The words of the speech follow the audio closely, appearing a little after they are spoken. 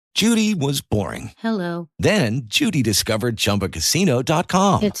Judy was boring. Hello. Then Judy discovered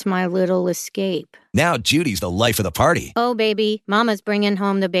ChumbaCasino.com. It's my little escape. Now Judy's the life of the party. Oh, baby, mama's bringing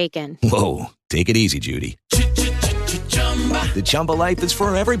home the bacon. Whoa, take it easy, Judy. The Chumba life is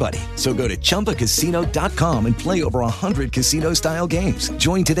for everybody. So go to ChumbaCasino.com and play over 100 casino-style games.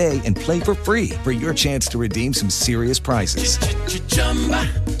 Join today and play for free for your chance to redeem some serious prizes.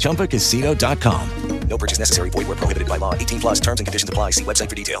 ChumbaCasino.com. No purchase necessary. Void where prohibited by law. 18 plus terms and conditions apply. See website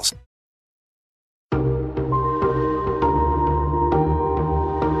for details.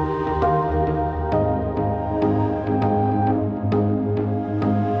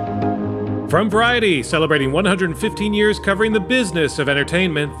 From Variety, celebrating 115 years covering the business of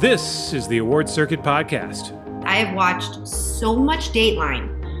entertainment, this is the Awards Circuit Podcast. I have watched so much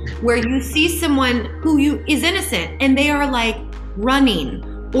Dateline where you see someone who is innocent and they are like running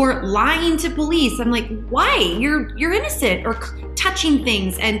or lying to police. I'm like, why? You're innocent, or touching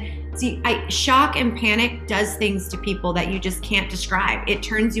things. And see, shock and panic does things to people that you just can't describe. It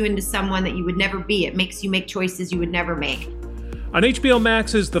turns you into someone that you would never be. It makes you make choices you would never make. On HBO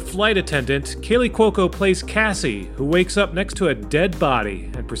Max's The Flight Attendant, Kaley Cuoco plays Cassie, who wakes up next to a dead body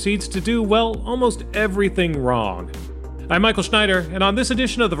and proceeds to do, well, almost everything wrong. I'm Michael Schneider, and on this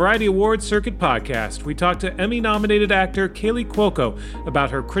edition of the Variety Awards Circuit Podcast, we talk to Emmy-nominated actor Kaley Cuoco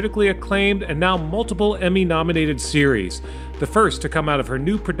about her critically acclaimed and now multiple Emmy-nominated series, the first to come out of her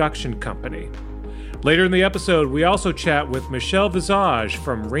new production company. Later in the episode, we also chat with Michelle Visage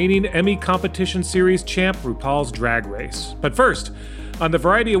from reigning Emmy competition series champ RuPaul's Drag Race. But first, on the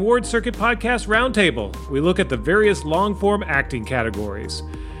Variety Awards Circuit Podcast Roundtable, we look at the various long-form acting categories.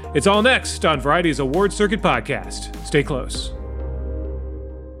 It's all next on Variety's Awards Circuit Podcast. Stay close.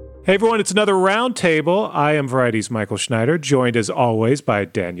 Hey everyone, it's another Roundtable. I am Variety's Michael Schneider, joined as always by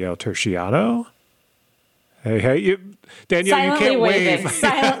Danielle Terciano. Hey, Danielle, silently you can't waving. wave.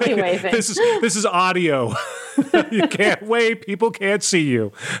 Silently waving. This is audio. You can't wave. People can't see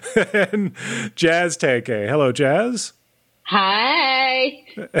you. And Jazz Teke. Hello, Jazz. Hi.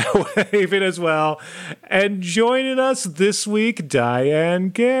 Waving as well. And joining us this week, Diane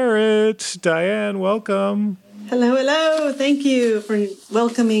Garrett. Diane, welcome. Hello. Thank you for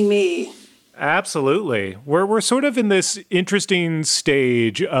welcoming me. Absolutely. We're sort of in this interesting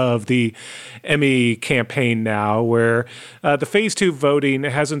stage of the Emmy campaign now where the Phase 2 voting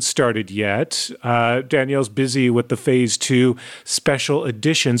hasn't started yet. Danielle's busy with the Phase 2 special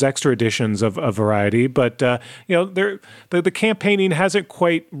editions, extra editions of Variety, but the campaigning hasn't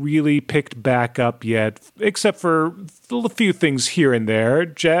quite really picked back up yet, except for a few things here and there.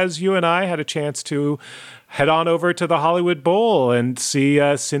 Jazz, you and I had a chance to head on over to the Hollywood Bowl and see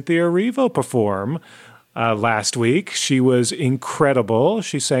Cynthia Erivo perform last week. She was incredible.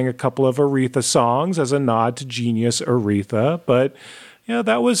 She sang a couple of Aretha songs as a nod to genius Aretha. But,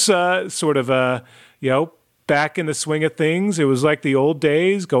 that was sort of back in the swing of things. It was like the old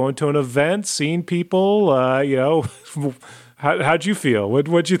days, going to an event, seeing people, How'd you feel?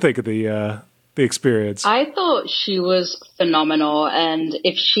 What'd you think of the experience? I thought she was phenomenal, and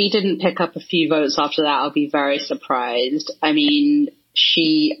if she didn't pick up a few votes after that, I'll be very surprised. I mean,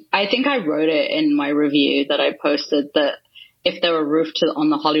 I think I wrote it in my review that I posted that if there were a roof on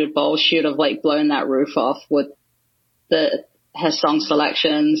the Hollywood Bowl, she would have blown that roof off with her song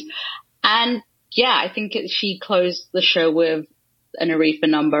selections. And yeah, I think she closed the show with an Aretha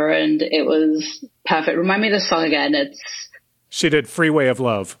number, and it was perfect. Remind me of the song again. She did Freeway of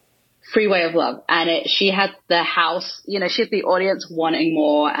Love. Freeway of Love. And she had the house, she had the audience wanting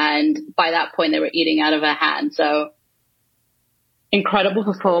more. And by that point, they were eating out of her hand. So incredible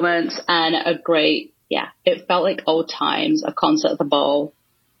performance and a great, it felt like old times, a concert at the Bowl.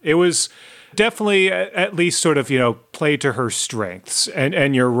 It was definitely at least sort of, play to her strengths.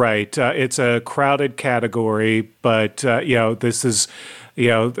 And you're right. It's a crowded category, but, this is,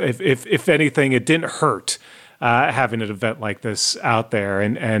 if anything, it didn't hurt. Having an event like this out there,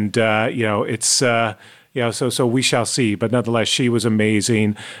 and it's so we shall see. But nonetheless, she was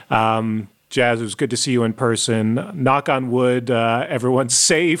amazing. Jazz, it was good to see you in person. Knock on wood, everyone's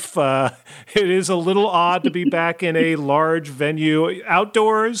safe. It is a little odd to be back in a large venue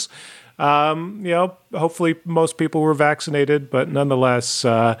outdoors. Hopefully most people were vaccinated, but nonetheless,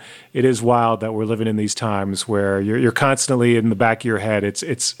 it is wild that we're living in these times where you're constantly in the back of your head.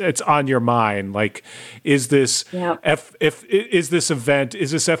 It's on your mind. Like, is this is this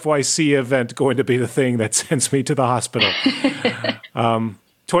FYC event going to be the thing that sends me to the hospital?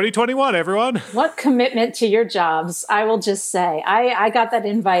 2021, everyone. What commitment to your jobs. I will just say, I got that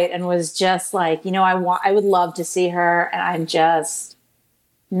invite and was just like, I would love to see her, and I'm just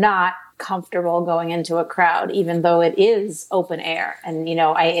not comfortable going into a crowd, even though it is open air. And,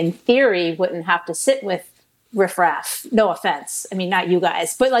 I, in theory, wouldn't have to sit with riffraff. No offense. I mean, not you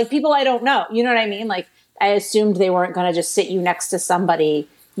guys, but like people I don't know. You know what I mean? Like, I assumed they weren't going to just sit you next to somebody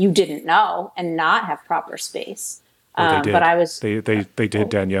you didn't know and not have proper space. They did. But I was... They did,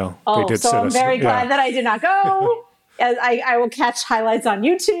 Danielle. Oh, they did so I'm very glad that I did not go. I will catch highlights on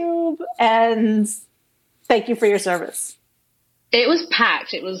YouTube, and thank you for your service. It was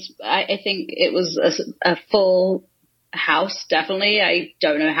packed. I think it was a full house, definitely. I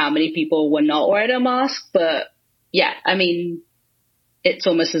don't know how many people were not wearing a mask, but yeah, I mean, it's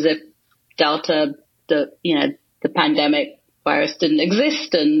almost as if Delta, the pandemic virus didn't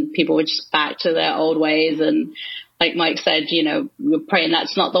exist and people were just back to their old ways. And like Mike said, we're praying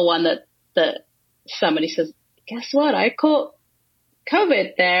that's not the one that somebody says, guess what? I caught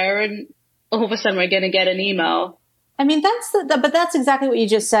COVID there. And all of a sudden we're going to get an email. I mean, but that's exactly what you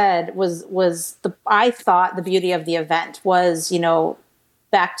just said I thought the beauty of the event was,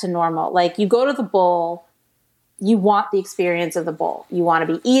 back to normal. Like, you go to the bowl, you want the experience of the bowl. You want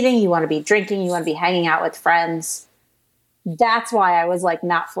to be eating, you want to be drinking, you want to be hanging out with friends. That's why I was like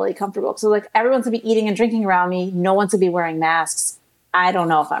not fully comfortable. So like everyone's gonna be eating and drinking around me. No one's gonna be wearing masks. I don't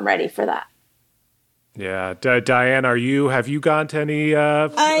know if I'm ready for that. Yeah. Diane, have you gone to any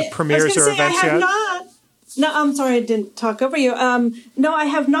premieres or events yet? Not. No, I'm sorry, I didn't talk over you. No, I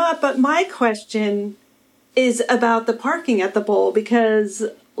have not. But my question is about the parking at the bowl, because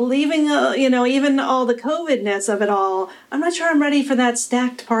leaving, even all the COVID-ness of it all, I'm not sure I'm ready for that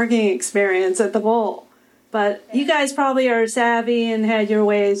stacked parking experience at the bowl. But you guys probably are savvy and had your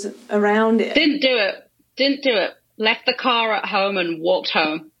ways around it. Didn't do it. Left the car at home and walked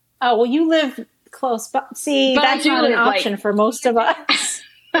home. Oh, well, you live close. But see, that's not an option for most of us.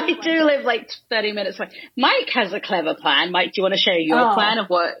 I do live like 30 minutes away. Mike has a clever plan. Mike, do you want to share your plan of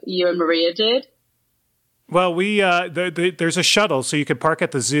what you and Maria did? Well, there's a shuttle, so you could park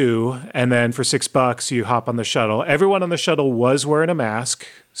at the zoo, and then for $6 you hop on the shuttle. Everyone on the shuttle was wearing a mask,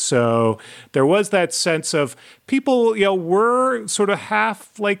 so there was that sense of people, were sort of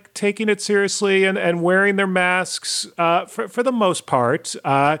half like taking it seriously and wearing their masks for the most part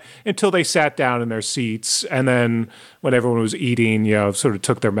until they sat down in their seats, and then when everyone was eating, sort of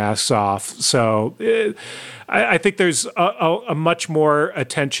took their masks off. So I think there's a much more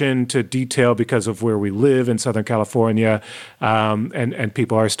attention to detail because of where we live in Southern California, and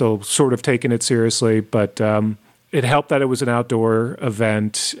people are still sort of taking it seriously, but it helped that it was an outdoor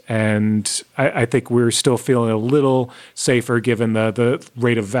event, and I think we're still feeling a little safer given the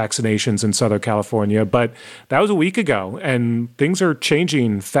rate of vaccinations in Southern California. But that was a week ago, and things are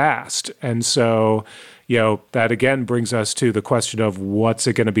changing fast. And so, that again brings us to the question of what's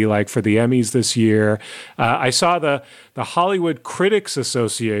it going to be like for the Emmys this year. I saw the Hollywood Critics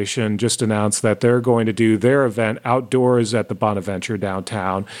Association just announced that they're going to do their event outdoors at the Bonaventure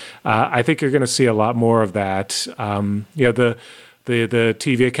downtown. I think you're going to see a lot more of that. The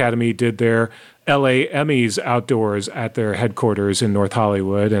TV Academy did their LA Emmys outdoors at their headquarters in North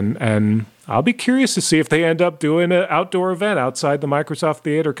Hollywood, and I'll be curious to see if they end up doing an outdoor event outside the Microsoft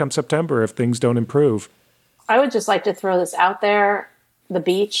Theater come September if things don't improve. I would just like to throw this out there. The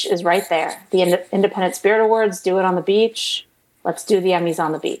beach is right there. The Independent Spirit Awards, do it on the beach. Let's do the Emmys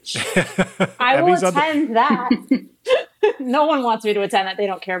on the beach. I will attend that. No one wants me to attend that. They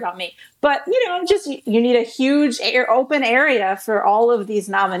don't care about me. But, you need a huge open area for all of these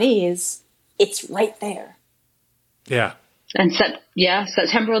nominees. It's right there. Yeah. And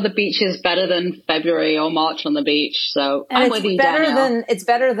September on the beach is better than February or March on the beach. So I'm with you, Danielle. It's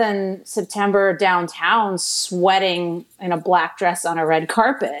better than September downtown sweating in a black dress on a red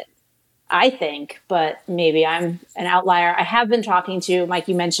carpet, I think. But maybe I'm an outlier. I have been talking to Mike.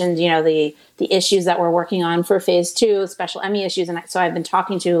 You mentioned, the issues that we're working on for Phase 2, special Emmy issues, and so I've been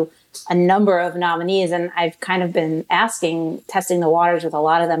talking to a number of nominees, and I've kind of been testing the waters with a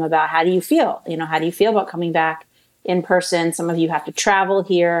lot of them about how do you feel? How do you feel about coming back in person? Some of you have to travel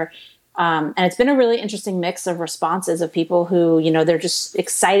here. And it's been a really interesting mix of responses of people who, they're just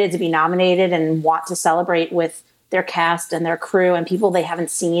excited to be nominated and want to celebrate with their cast and their crew, and people they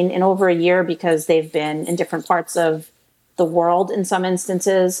haven't seen in over a year because they've been in different parts of the world in some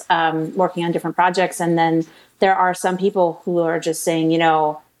instances, working on different projects. And then there are some people who are just saying,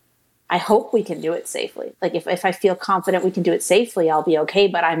 I hope we can do it safely. Like if I feel confident we can do it safely, I'll be okay.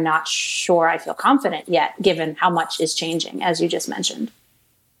 But I'm not sure I feel confident yet, given how much is changing, as you just mentioned.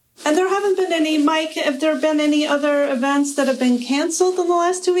 And there haven't been any, Mike, have there been any other events that have been canceled in the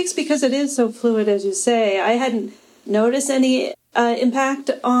last 2 weeks? Because it is so fluid, as you say. I hadn't noticed any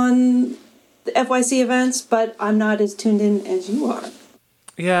impact on the FYC events, but I'm not as tuned in as you are.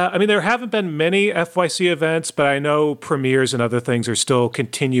 Yeah, I mean, there haven't been many FYC events, but I know premieres and other things are still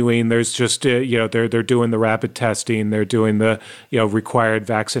continuing. There's just, they're doing the rapid testing, they're doing the, required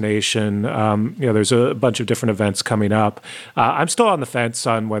vaccination. There's a bunch of different events coming up. I'm still on the fence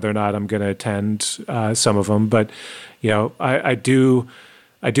on whether or not I'm going to attend some of them, but,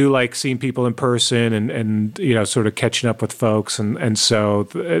 I do like seeing people in person and sort of catching up with folks. And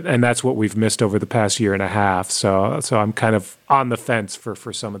that's what we've missed over the past year and a half. So I'm kind of on the fence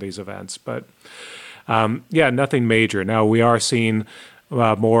for some of these events. But, nothing major. Now, we are seeing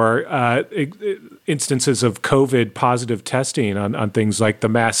more instances of COVID positive testing on things like The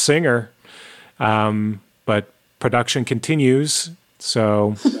Masked Singer. But production continues.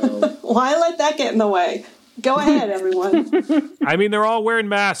 So why let that get in the way? Go ahead, everyone. I mean, they're all wearing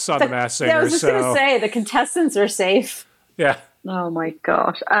masks on The Masked Singer. Yeah, I was just going to say, the contestants are safe. Yeah. Oh, my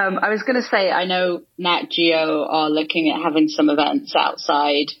gosh. I was going to say, I know Nat Geo are looking at having some events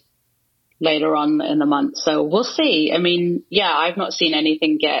outside later on in the month. So we'll see. I mean, yeah, I've not seen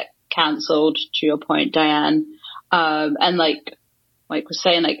anything get cancelled, to your point, Diane. And like Mike was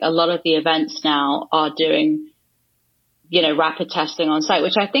saying, like a lot of the events now are doing rapid testing on site,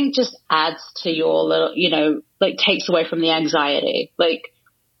 which I think just adds to your little, takes away from the anxiety. Like,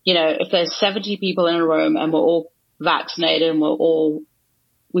 if there's 70 people in a room and we're all vaccinated and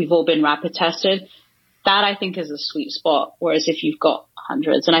we've all been rapid tested, that I think is a sweet spot. Whereas if you've got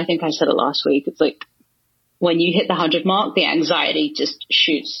hundreds, and I think I said it last week, it's like when you hit the 100 mark, the anxiety just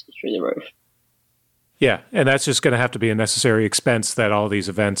shoots through the roof. Yeah, and that's just going to have to be a necessary expense that all these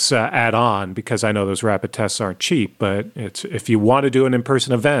events add on, because I know those rapid tests aren't cheap, but if you want to do an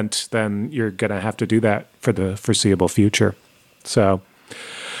in-person event, then you're going to have to do that for the foreseeable future. So,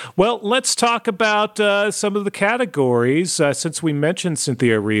 well, let's talk about some of the categories. Since we mentioned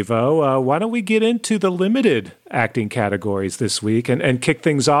Cynthia Erivo, why don't we get into the limited acting categories this week and kick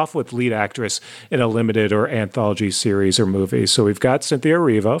things off with lead actress in a limited or anthology series or movie. So we've got Cynthia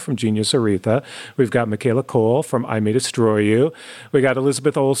Erivo from Genius Aretha. We've got Michaela Cole from I May Destroy You. We got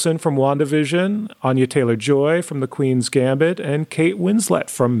Elizabeth Olsen from WandaVision, Anya Taylor-Joy from The Queen's Gambit, and Kate Winslet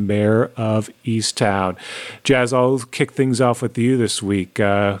from Mayor of Easttown. Jazz, I'll kick things off with you this week.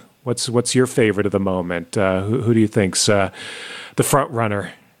 What's your favorite of the moment? Who do you think's the front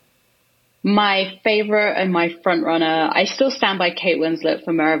runner? My favorite and my front runner, I still stand by Kate Winslet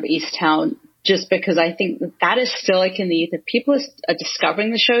for Mayor of Easttown, just because I think that is still like in the ether. People are discovering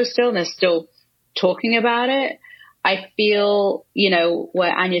the show still, and they're still talking about it. I feel,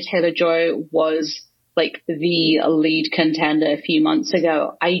 where Anya Taylor-Joy was like the lead contender a few months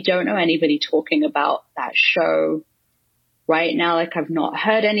ago, I don't know anybody talking about that show right now. Like, I've not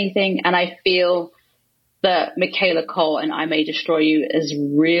heard anything, and I feel that Michaela Cole and I May Destroy You is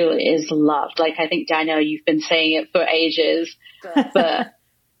loved. Like, I think, Danielle, you've been saying it for ages, but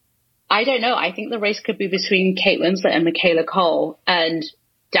I don't know. I think the race could be between Kate Winslet and Michaela Cole, and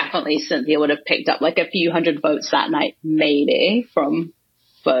definitely Cynthia would have picked up like a few hundred votes that night, maybe, from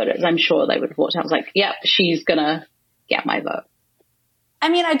voters. I'm sure they would have walked out. I was like, yep, she's gonna get my vote. I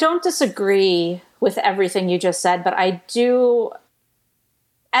mean, I don't disagree with everything you just said, but I do,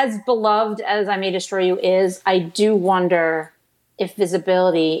 as beloved as I May Destroy You is, I do wonder if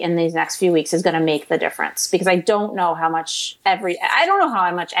visibility in these next few weeks is going to make the difference, because I don't know how much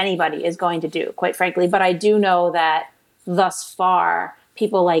anybody is going to do, quite frankly, but I do know that thus far,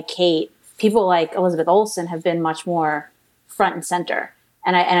 people like Kate, people like Elizabeth Olsen have been much more front and center.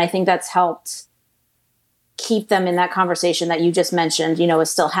 And I think that's helped keep them in that conversation that you just mentioned,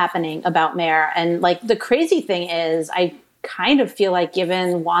 is still happening about Mayor. And like, the crazy thing is, I kind of feel like,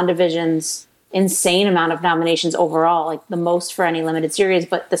 given WandaVision's insane amount of nominations overall, like the most for any limited series,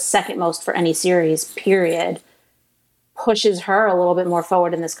 but the second most for any series, period, pushes her a little bit more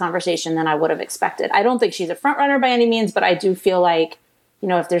forward in this conversation than I would have expected. I don't think she's a front runner by any means, but I do feel like,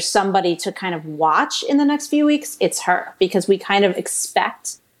 if there's somebody to kind of watch in the next few weeks, it's her, because we kind of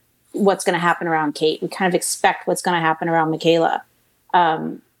expect what's going to happen around Kate. We kind of expect what's going to happen around Michaela.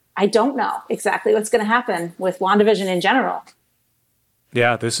 I don't know exactly what's going to happen with WandaVision in general.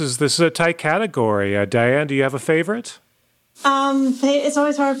 Yeah, this is a tight category. Diane, do you have a favorite? It's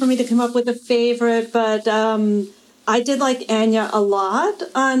always hard for me to come up with a favorite, but I did like Anya a lot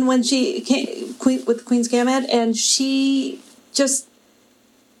on when she came with Queen's Gambit, and she just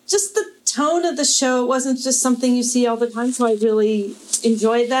the tone of the show wasn't just something you see all the time, so I really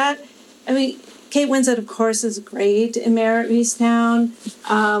enjoyed that. I mean, Kate Winslet, of course, is great in Mayor of Easttown.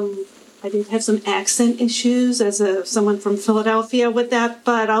 I did have some accent issues as someone from Philadelphia with that,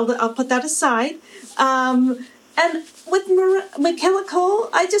 but I'll put that aside. And with Michaela Cole,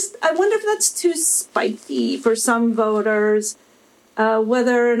 I wonder if that's too spiky for some voters.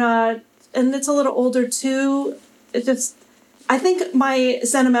 whether or not, and it's a little older too. I think my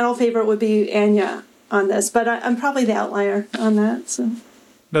sentimental favorite would be Anya on this, but I'm probably the outlier on that. So.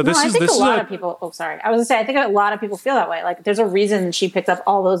 I think a lot of people. Oh, sorry. I was gonna say I think a lot of people feel that way. Like, there's a reason she picked up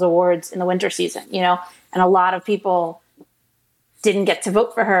all those awards in the winter season, and a lot of people didn't get to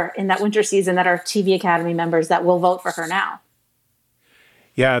vote for her in that winter season that are TV Academy members that will vote for her now.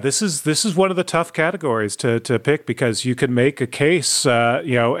 Yeah, this is one of the tough categories to pick, because you can make a case,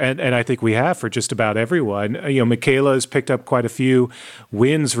 and I think we have for just about everyone. Michaela has picked up quite a few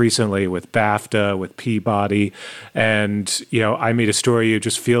wins recently with BAFTA, with Peabody, and I Made a Story. It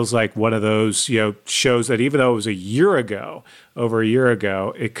just feels like one of those shows that, even though it was over a year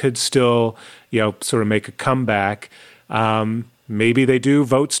ago, it could still sort of make a comeback. Maybe they do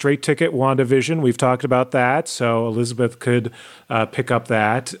vote straight ticket WandaVision. We've talked about that. So Elizabeth could pick up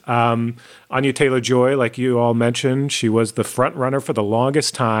that. Anya Taylor-Joy, like you all mentioned, she was the front runner for the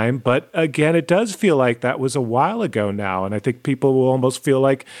longest time. But again, it does feel like that was a while ago now. And I think people will almost feel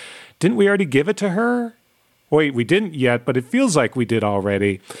like, didn't we already give it to her? Wait, we didn't yet, but it feels like we did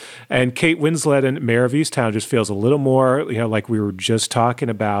already. And Kate Winslet in Mayor of Easttown just feels a little more, like we were just talking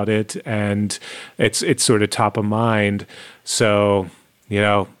about it, and it's sort of top of mind. So,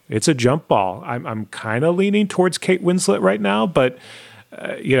 it's a jump ball. I'm kind of leaning towards Kate Winslet right now, but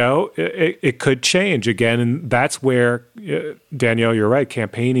it could change again, and that's where Danielle, you're right.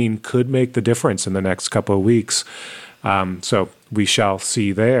 Campaigning could make the difference in the next couple of weeks. So we shall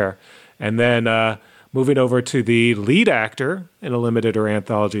see there, and then. Moving over to the lead actor in a limited or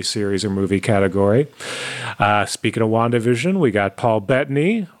anthology series or movie category. Speaking of WandaVision, we got Paul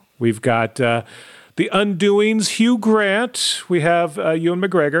Bettany. We've got The Undoing's Hugh Grant. We have Ewan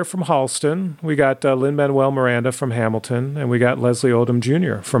McGregor from Halston. We got Lin-Manuel Miranda from Hamilton. And we got Leslie Odom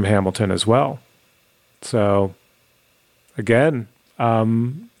Jr. from Hamilton as well. So, again,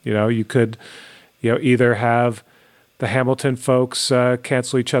 you could either have the Hamilton folks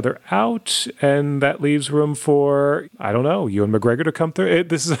cancel each other out, and that leaves room for, I don't know, Ewan McGregor to come through. I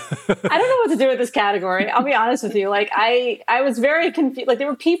don't know what to do with this category. I'll be honest with you. Like, I was very confused. Like, there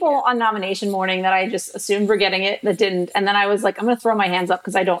were people on nomination morning that I just assumed were getting it that didn't. And then I was like, I'm going to throw my hands up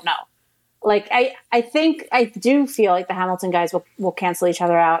because I don't know. Like, I think I do feel like the Hamilton guys will cancel each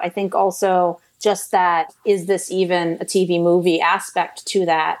other out. I think also just that, is this even a TV movie aspect to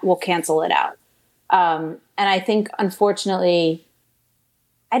that will cancel it out. And I think, unfortunately,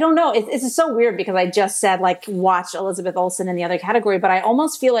 I don't know. It's so weird because I just said, like, watch Elizabeth Olsen in the other category, but I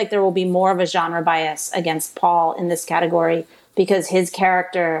almost feel like there will be more of a genre bias against Paul in this category because his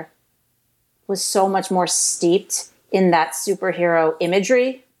character was so much more steeped in that superhero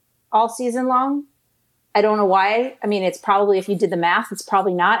imagery all season long. I don't know why. I mean, it's probably, if you did the math, it's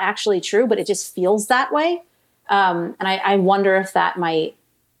probably not actually true, but it just feels that way. And I wonder if that might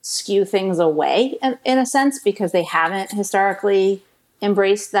skew things away in a sense because they haven't historically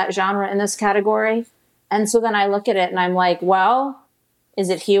embraced that genre in this category. And so then I look at it and I'm like, well, is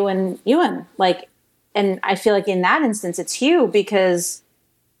it Hugh and Ewan? Like, and I feel like in that instance, it's Hugh because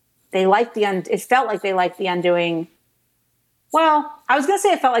they liked it felt like they liked The Undoing. Well, I was going to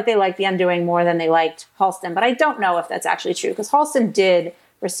say it felt like they liked The Undoing more than they liked Halston, but I don't know if that's actually true because Halston did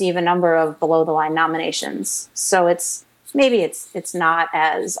receive a number of below the line nominations. So maybe it's not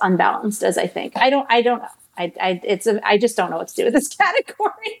as unbalanced as I think. I don't know. I just don't know what to do with this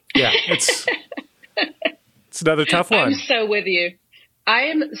category. Yeah, it's another tough one. I'm so with you. I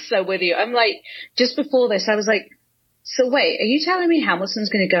am so with you. I'm like, just before this, I was like, so wait, are you telling me Hamilton's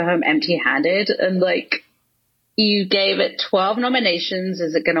going to go home empty-handed? And like, you gave it 12 nominations.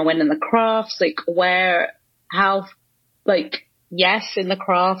 Is it going to win in the crafts? Like, how, like, yes, in the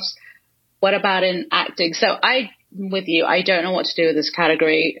crafts. What about in acting? So I'm with you. I don't know what to do with this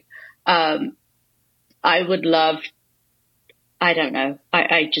category. I would love, I don't know.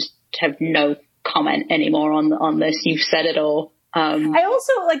 I just have no comment anymore on this. You've said it all. I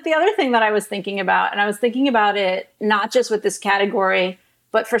also, like, the other thing that I was thinking about, and I was thinking about it not just with this category,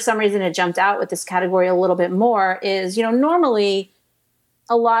 but for some reason it jumped out with this category a little bit more, is, normally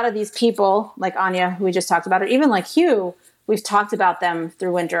a lot of these people, like Anya, who we just talked about, or even like Hugh, we've talked about them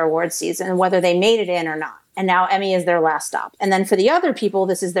through winter awards season and whether they made it in or not. And now Emmy is their last stop. And then for the other people,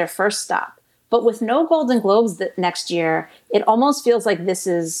 this is their first stop. But with no Golden Globes next year, it almost feels like this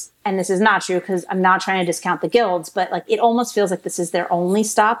is, and this is not true because I'm not trying to discount the guilds, but like it almost feels like this is their only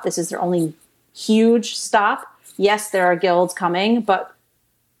stop. This is their only huge stop. Yes, there are guilds coming, but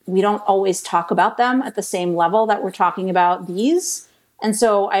we don't always talk about them at the same level that we're talking about these. And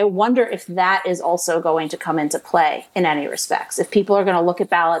so I wonder if that is also going to come into play in any respects. If people are going to look at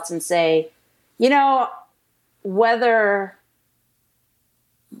ballots and say, whether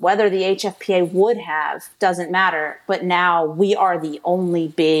whether the HFPA would have doesn't matter, but now we are the only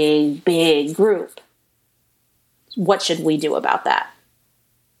big group. What should we do about that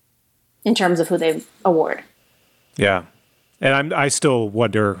in terms of who they award? Yeah. And I still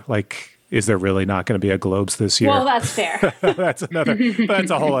wonder, like, is there really not going to be a Globes this year? Well, that's fair. That's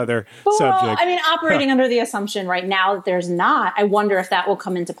a whole other subject. I mean, operating under the assumption right now that there's not, I wonder if that will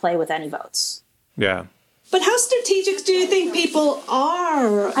come into play with any votes. Yeah. But how strategic do you think people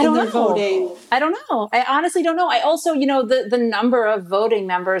are in their voting? I don't know. I honestly don't know. I also, the number of voting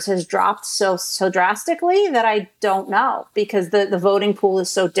members has dropped so drastically that I don't know, because the voting pool is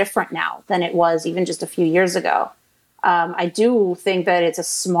so different now than it was even just a few years ago. I do think that it's a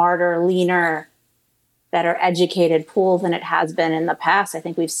smarter, leaner, better educated pool than it has been in the past. I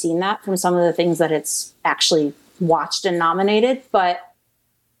think we've seen that from some of the things that it's actually watched and nominated, but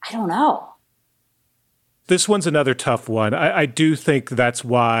I don't know. This one's another tough one. I do think that's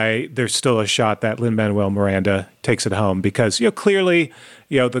why there's still a shot that Lin-Manuel Miranda takes it home, because, clearly,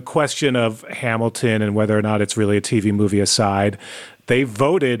 the question of Hamilton and whether or not it's really a TV movie aside, they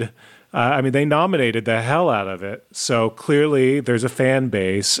voted. They nominated the hell out of it. So clearly there's a fan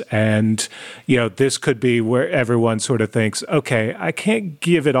base, and, this could be where everyone sort of thinks, okay, I can't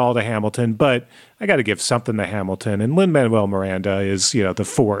give it all to Hamilton, but I got to give something to Hamilton. And Lin-Manuel Miranda is, the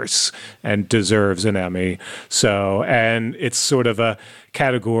force and deserves an Emmy. So, and it's sort of a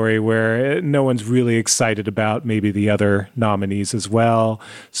category where no one's really excited about maybe the other nominees as well.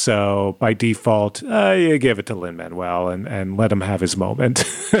 So by default, you give it to Lin-Manuel and let him have his moment.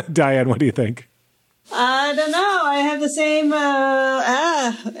 Diane, what do you think? I don't know. I have the same,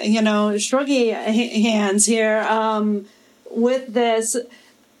 shruggy hands here with this.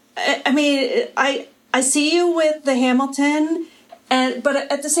 I see you with the Hamilton, but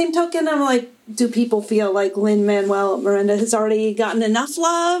at the same token, I'm like, do people feel like Lin-Manuel Miranda has already gotten enough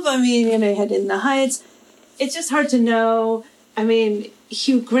love? He had In the Heights. It's just hard to know.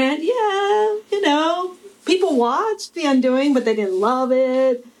 Hugh Grant, people watched The Undoing, but they didn't love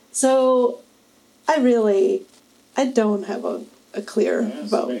it. So I don't have a clear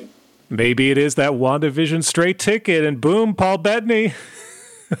vote. Maybe it is that WandaVision straight ticket, and boom, Paul Bettany.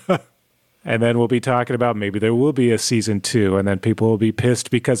 And then we'll be talking about maybe there will be a season 2, and then people will be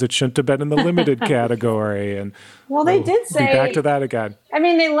pissed because it shouldn't have been in the limited category. And they did say be back to that again.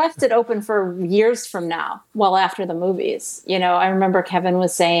 They left it open for years from now, well after the movies. I remember Kevin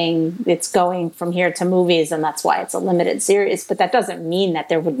was saying it's going from here to movies, and that's why it's a limited series. But that doesn't mean that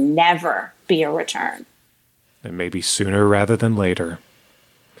there would never be a return. And maybe sooner rather than later.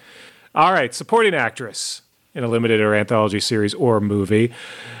 All right, supporting actress in a limited or anthology series or movie.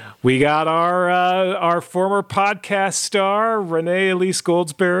 We got our former podcast star, Renee Elise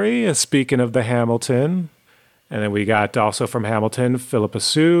Goldsberry, speaking of the Hamilton. And then we got also from Hamilton, Philippa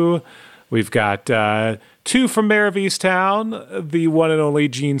Sue. We've got 2 from Mayor of Easttown, the one and only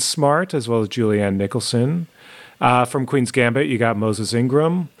Jean Smart, as well as Julianne Nicholson. From Queen's Gambit, you got Moses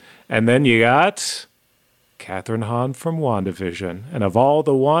Ingram. And then you got Kathryn Hahn from WandaVision. And of all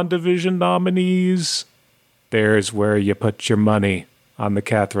the WandaVision nominees, there's where you put your money on the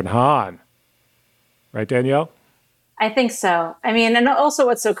Kathryn Hahn. Right, Danielle? I think so. And also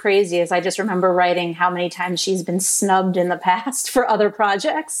what's so crazy is I just remember writing how many times she's been snubbed in the past for other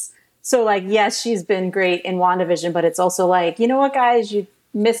projects. So, yes, she's been great in WandaVision, but it's also like, you know what, guys, you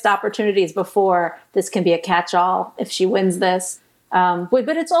missed opportunities before. This can be a catch-all if she wins this. But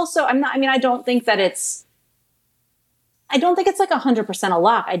it's also, I don't think it's like 100% a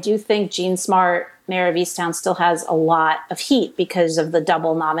lock. I do think Jean Smart, Mayor of Easttown, still has a lot of heat because of the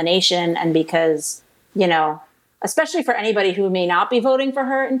double nomination, and because, especially for anybody who may not be voting for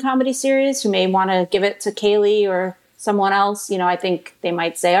her in comedy series, who may want to give it to Kaley or someone else, I think they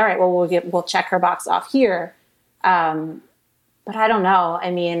might say, all right, well, we'll check her box off here. But I don't know.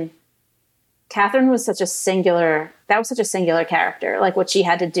 Kathryn was such a singular character, like what she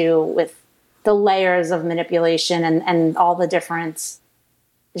had to do with the layers of manipulation and all the different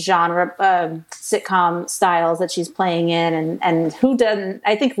genre sitcom styles that she's playing in, and who doesn't?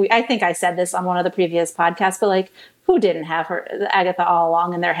 I think I said this on one of the previous podcasts, but who didn't have her Agatha all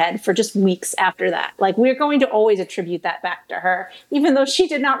along in their head for just weeks after that? We're going to always attribute that back to her, even though she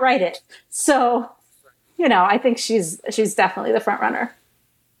did not write it. So, I think she's definitely the front runner.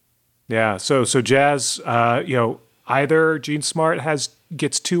 Yeah. So Jazz, either Jean Smart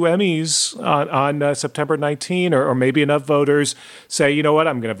gets 2 Emmys on September 19, or maybe enough voters say, you know what,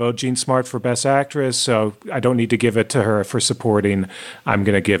 I'm going to vote Jean Smart for Best Actress, so I don't need to give it to her for supporting. I'm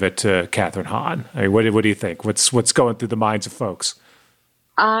going to give it to Kathryn Hahn. What do you think? What's going through the minds of folks?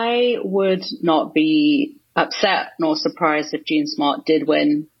 I would not be upset nor surprised if Jean Smart did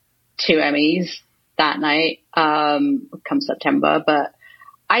win 2 Emmys that night, come September. But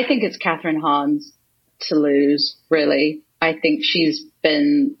I think it's Catherine Hahn's to lose, really. I think she's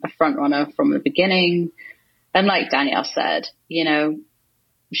been a front runner from the beginning. And like Danielle said,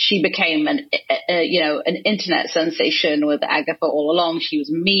 she became an internet sensation with Agatha all along. She was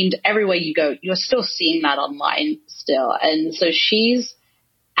memed everywhere you go. You're still seeing that online still. And so she's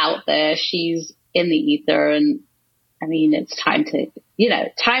out there. She's in the ether. And I mean, it's time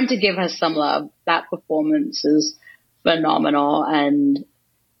to give her some love. That performance is phenomenal. And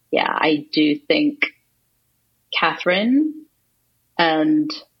yeah, I do think Catherine and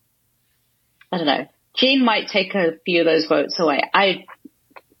I don't know, Jean might take a few of those votes away.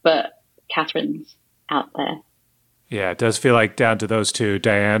 But Catherine's out there. Yeah, it does feel like down to those two,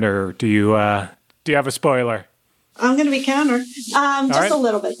 Diane. Or do you have a spoiler? I'm going to be counter, just right. A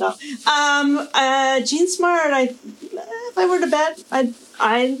little bit though. Jean Smart. If I were to bet,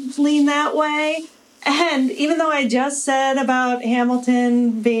 I'd lean that way. And even though I just said about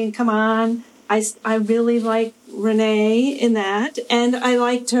Hamilton being, come on, I really like Renee in that, and I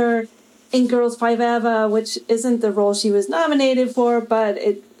liked her in Girls Five Eva, which isn't the role she was nominated for, but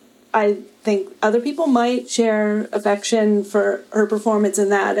I think other people might share affection for her performance in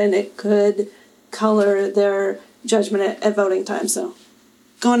that, and it could color their judgment at voting time. So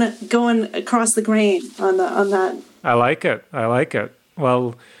going across the grain on that. I like it.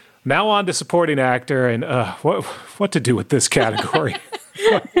 Well, now on to supporting actor, and what to do with this category.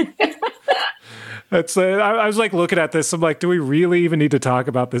 I was like looking at this. I'm like, do we really even need to talk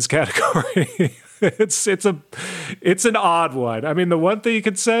about this category? It's an odd one. I mean, the one thing you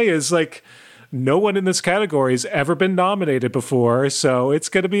could say is like, no one in this category has ever been nominated before, so it's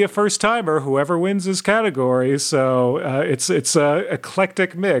going to be a first timer. Whoever wins this category, so it's a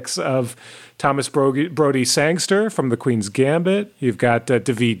eclectic mix of Thomas Brody Sangster from The Queen's Gambit. You've got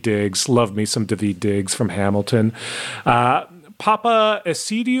Daveed Diggs. Love me some Daveed Diggs from Hamilton. Papa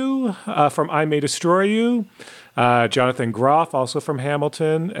Esidiu from I May Destroy You. Jonathan Groff, also from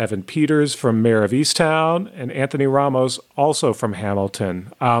Hamilton. Evan Peters from Mayor of Easttown. And Anthony Ramos, also from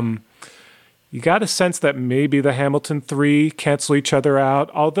Hamilton. You got a sense that maybe the Hamilton 3 cancel each other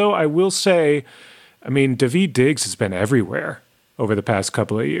out. Although I will say, I mean, Daveed Diggs has been everywhere over the past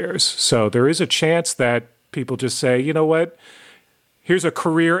couple of years. So there is a chance that people just say, you know what? Here's a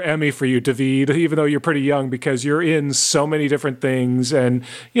career Emmy for you, Daveed, even though you're pretty young, because you're in so many different things. And,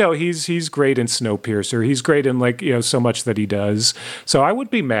 he's great in Snowpiercer. He's great in, so much that he does. So I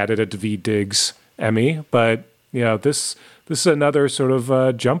wouldn't be mad at a Daveed Diggs Emmy, but, this is another sort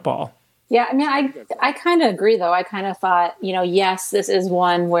of jump ball. Yeah, I mean, I kind of agree, though. I kind of thought, yes, this is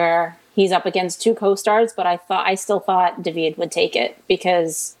one where he's up against 2 co-stars, but I still thought Daveed would take it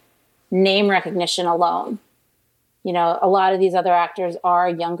because name recognition alone. A lot of these other actors are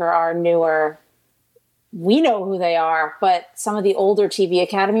younger, are newer. We know who they are, but some of the older TV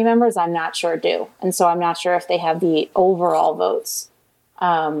Academy members, I'm not sure do. And so I'm not sure if they have the overall votes.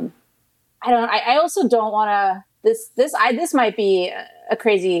 I also don't want to, this might be a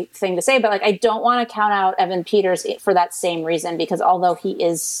crazy thing to say, but I don't want to count out Evan Peters for that same reason, because although he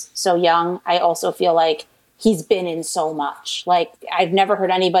is so young, I also feel like he's been in so much. I've never heard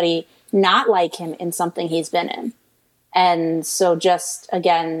anybody not like him in something he's been in. And so just,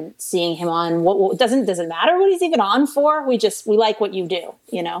 again, seeing him on, what does it matter what he's even on for? We like what you do,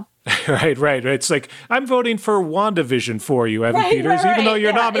 Right. It's like, I'm voting for WandaVision for you, Evan Peters, even though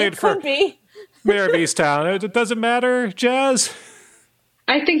you're nominated for Mayor of Easttown. It doesn't matter, Jazz?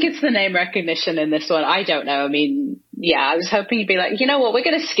 I think it's the name recognition in this one. I don't know. I mean, yeah, I was hoping you'd be like, you know what, we're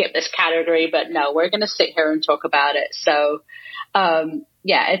going to skip this category, but no, we're going to sit here and talk about it. So,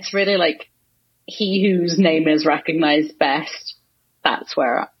 yeah, it's really like he whose name is recognized best. That's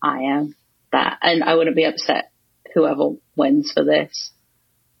where I am. And I wouldn't be upset whoever wins for this.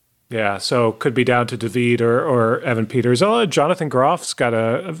 Yeah, so could be down to Daveed or Evan Peters. Oh, Jonathan Groff's got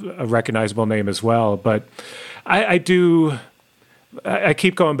a recognizable name as well, but I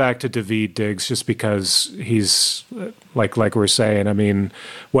keep going back to Daveed Diggs just because he's, like we're saying, I mean,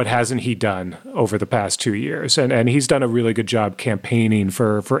 what hasn't he done over the past 2 years? And he's done a really good job campaigning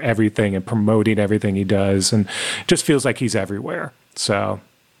for everything and promoting everything he does, and it just feels like he's everywhere. So,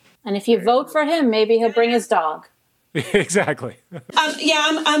 and if you vote for him, maybe he'll bring his dog. Exactly.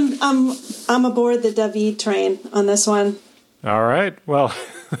 Yeah, I'm aboard the Daveed train on this one. All right. Well,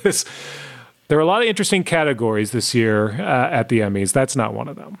 there are a lot of interesting categories this year at the Emmys. That's not one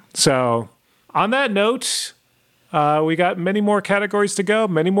of them. So on that note, we got many more categories to go,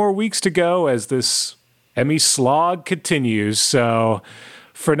 many more weeks to go as this Emmy slog continues. So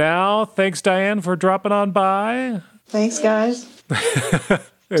For now, thanks, Diane, for dropping on by. Thanks, guys.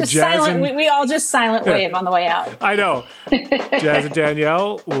 Just silent. We all just silent wave on the way out. I know. Jazz and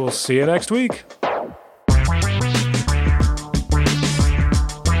Danielle, we'll see you next week.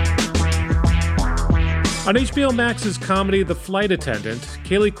 On HBO Max's comedy The Flight Attendant,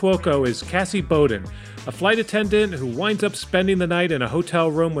 Kaley Cuoco is Cassie Bowden, a flight attendant who winds up spending the night in a hotel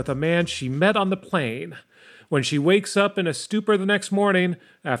room with a man she met on the plane. When she wakes up in a stupor the next morning,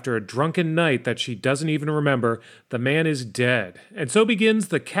 after a drunken night that she doesn't even remember, the man is dead. And so begins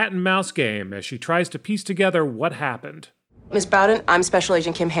the cat and mouse game as she tries to piece together what happened. Ms. Bowden, I'm Special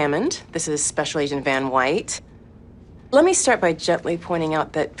Agent Kim Hammond. This is Special Agent Van White. Let me start by gently pointing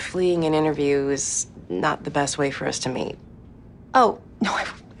out that fleeing an interview is not the best way for us to meet. Oh, no,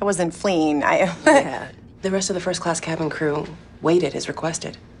 I wasn't fleeing. Yeah, the rest of the first-class cabin crew waited as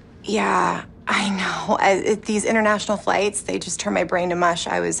requested. Yeah, I know. These international flights, they just turn my brain to mush.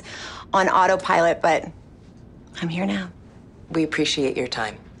 I was on autopilot, but I'm here now. We appreciate your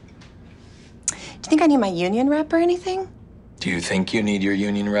time. Do you think I need my union rep or anything? Do you think you need your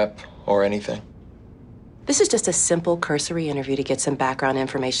union rep or anything? This is just a simple, cursory interview to get some background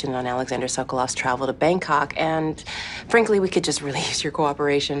information on Alexander Sokolov's travel to Bangkok, and frankly, we could just really use your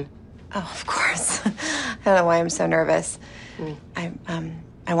cooperation. Oh, of course. I don't know why I'm so nervous.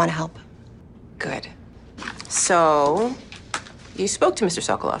 I want to help. Good. So, you spoke to Mr.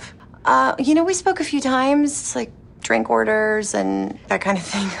 Sokolov? We spoke a few times, like drink orders and that kind of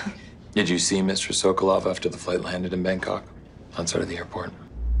thing. Did you see Mr. Sokolov after the flight landed in Bangkok, outside of the airport?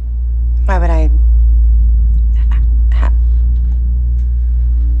 Why would I?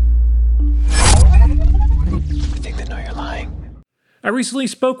 I think they know you're lying. I recently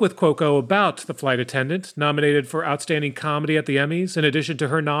spoke with Cuoco about The Flight Attendant, nominated for Outstanding Comedy at the Emmys, in addition to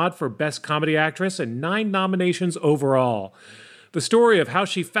her nod for Best Comedy Actress and 9 nominations overall. The story of how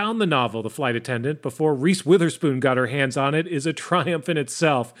she found the novel The Flight Attendant before Reese Witherspoon got her hands on it is a triumph in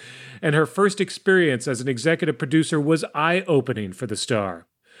itself, and her first experience as an executive producer was eye-opening for the star.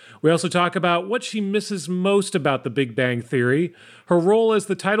 We also talk about what she misses most about The Big Bang Theory, her role as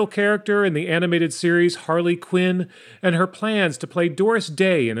the title character in the animated series Harley Quinn, and her plans to play Doris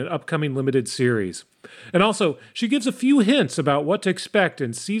Day in an upcoming limited series. And also, she gives a few hints about what to expect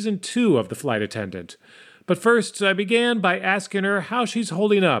in Season 2 of The Flight Attendant. But first, I began by asking her how she's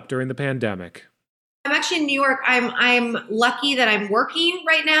holding up during the pandemic. I'm actually in New York. I'm lucky that I'm working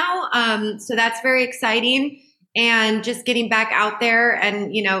right now, so that's very exciting. And just getting back out there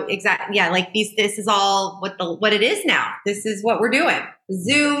and, this is all what it is now. This is what we're doing.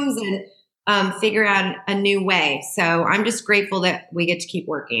 Zooms and figure out a new way. So I'm just grateful that we get to keep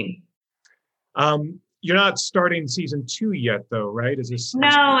working. You're not starting season 2 yet, though, right? Is this? No,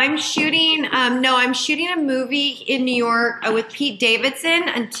 I'm shooting a movie in New York with Pete Davidson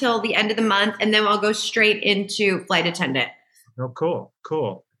until the end of the month. And then I'll go straight into Flight Attendant. Oh,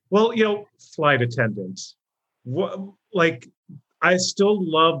 cool. Well, Flight Attendants. I still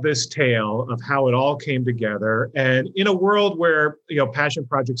love this tale of how it all came together. And in a world where, passion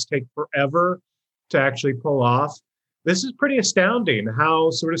projects take forever to actually pull off, this is pretty astounding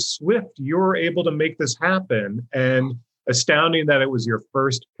how sort of swift you're able to make this happen, and astounding that it was your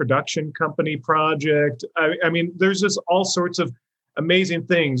first production company project. I mean, there's just all sorts of amazing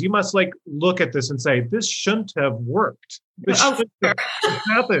things. You must look at this and say, this shouldn't have worked. This shouldn't have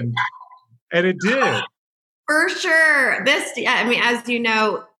happened. And it did. For sure. As you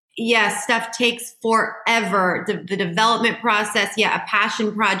know, yes, stuff takes forever. The development process, a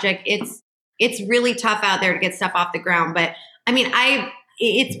passion project. It's really tough out there to get stuff off the ground. But I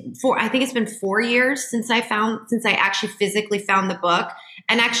think it's been 4 years since I actually physically found the book.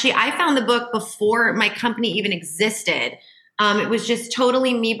 And actually, I found the book before my company even existed. It was just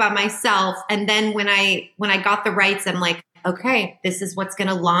totally me by myself. And then when I got the rights, I'm like, okay, this is what's going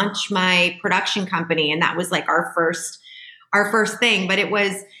to launch my production company. And that was our first thing. But it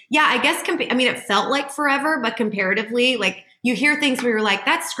was, I guess, it felt like forever, but comparatively, you hear things where you're like,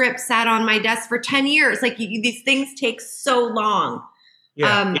 that script sat on my desk for 10 years. These things take so long.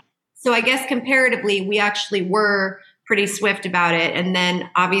 Yeah. So I guess comparatively, we actually were pretty swift about it. And then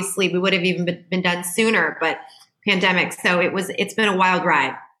obviously we would have even been done sooner, but pandemic. So it's been a wild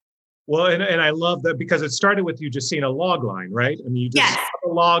ride. Well, and I love that because it started with you just seeing a log line, right? I mean, you just saw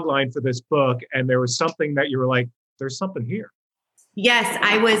a log line for this book, and there was something that you were like, there's something here. Yes,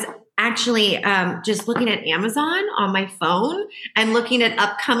 I was actually just looking at Amazon on my phone and looking at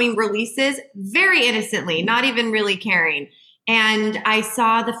upcoming releases very innocently, not even really caring. And I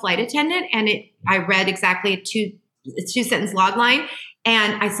saw The Flight Attendant, and I read exactly a two-sentence log line,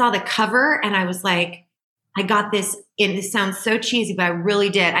 and I saw the cover, and I was like, I got this, and it sounds so cheesy, but I really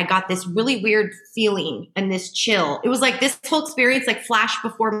did. I got this really weird feeling and this chill. It was like this whole experience like flashed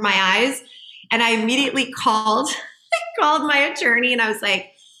before my eyes. And I immediately called my attorney and I was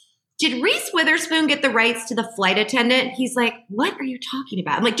like, did Reese Witherspoon get the rights to the flight attendant? He's like, what are you talking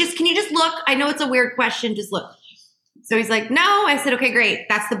about? I'm like, can you just look? I know it's a weird question. Just look. So he's like, no. I said, okay, great.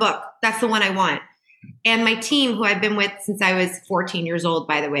 That's the book. That's the one I want. And my team, who I've been with since I was 14 years old,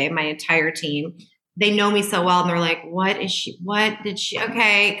 by the way, my entire team, they know me so well. And they're like, what did she,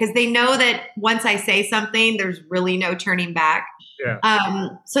 okay. Cause they know that once I say something, there's really no turning back. Yeah.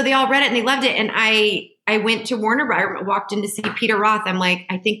 So they all read it and they loved it. And I went to Warner, I walked in to see Peter Roth. I'm like,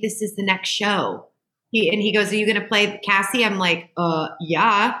 I think this is the next show. He goes, are you going to play Cassie? I'm like,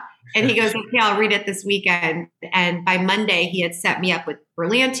 yeah. And he goes, okay, I'll read it this weekend. And by Monday he had set me up with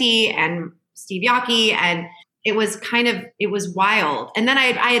Berlanti and Steve Yockey, and it was wild. And then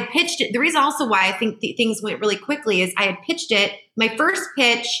I had pitched it. The reason also why I think things went really quickly is I had pitched it. My first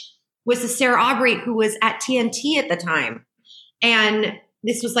pitch was to Sarah Aubrey, who was at TNT at the time. And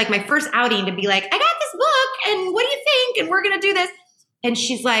this was like my first outing to be like, I got this book and what do you think? And we're going to do this. And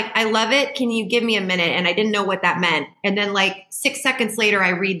she's like, I love it. Can you give me a minute? And I didn't know what that meant. And then like 6 seconds later, I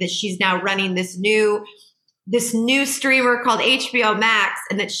read that she's now running this new streamer called HBO Max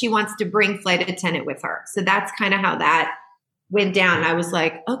and that she wants to bring Flight Attendant with her. So that's kind of how that went down. And I was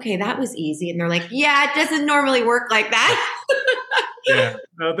like, okay, that was easy. And they're like, yeah, it doesn't normally work like that. Yeah,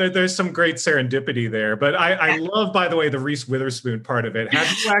 no, there's some great serendipity there. But I love, by the way, the Reese Witherspoon part of it.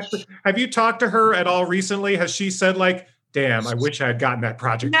 Have you talked to her at all recently? Has she said like, damn, I wish I had gotten that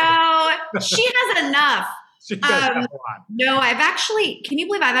project? No, she has enough. She does have a lot. No, can you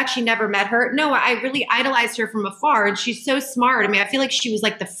believe I've actually never met her? No, I really idolized her from afar and she's so smart. I mean, I feel like she was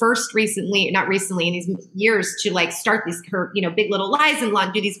like the first not recently in these years to like start her, Big Little Lies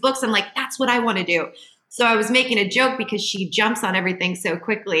and do these books. I'm like, that's what I want to do. So I was making a joke because she jumps on everything so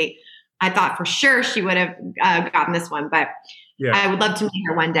quickly. I thought for sure she would have gotten this one, but yeah. I would love to meet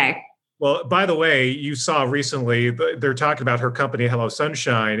her one day. Well, by the way, you saw recently, they're talking about her company, Hello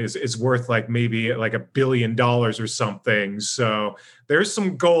Sunshine, is worth like maybe like $1 billion or something. So there's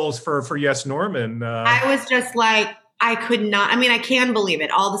some goals for Yes Norman. I was just like, I could not, I can believe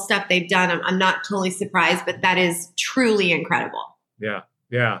it. All the stuff they've done, I'm not totally surprised, but that is truly incredible. Yeah.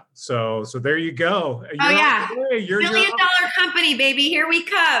 Yeah. So there you go. You're $1 billion company, baby. Here we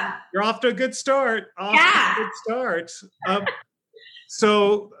come. You're off to a good start.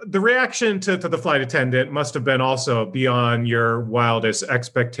 So the reaction to the flight attendant must have been also beyond your wildest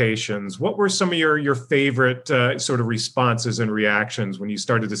expectations. What were some of your favorite sort of responses and reactions when you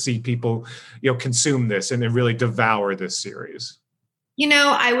started to see people, consume this and then really devour this series?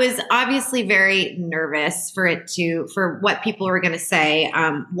 I was obviously very nervous for what people were going to say.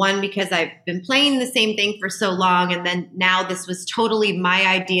 One, because I've been playing the same thing for so long. And then now this was totally my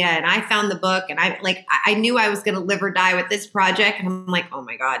idea. And I found the book and I knew I was going to live or die with this project. And I'm like, oh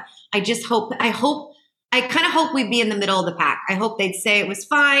my God, I kind of hope we'd be in the middle of the pack. I hope they'd say it was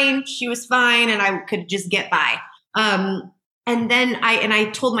fine. She was fine. And I could just get by. And then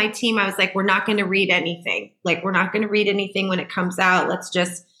I told my team, I was like, we're not going to read anything. Like, we're not going to read anything when it comes out.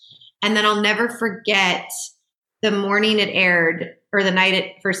 And then I'll never forget the morning it aired, or the night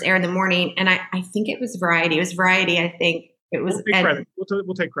it first aired in the morning. And I think it was Variety. It was Variety. I think it was. We'll take credit.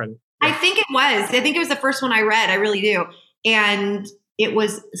 We'll take credit. Yeah. I think it was the first one I read. I really do. And it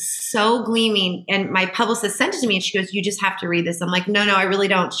was so gleaming. And my publicist sent it to me and she goes, you just have to read this. I'm like, no, I really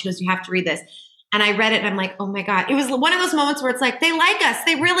don't. She goes, you have to read this. And I read it and I'm like, oh my God. It was one of those moments where it's like, they like us.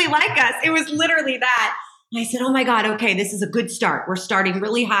 They really like us. It was literally that. And I said, oh my God, okay, this is a good start. We're starting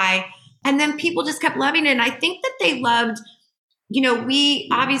really high. And then people just kept loving it. And I think that they loved, we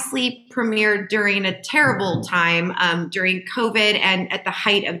obviously premiered during a terrible time, during COVID and at the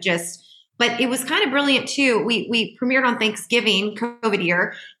height of but it was kind of brilliant too. We premiered on Thanksgiving, COVID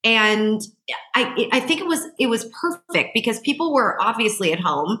year. And I think it was perfect because people were obviously at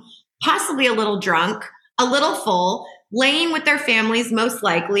home, possibly a little drunk, a little full, laying with their families, most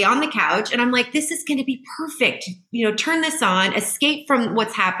likely on the couch. And I'm like, this is going to be perfect. Turn this on, escape from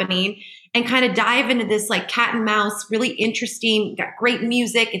what's happening and kind of dive into this like cat and mouse, really interesting, got great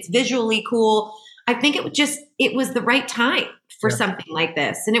music. It's visually cool. I think it was the right time for something like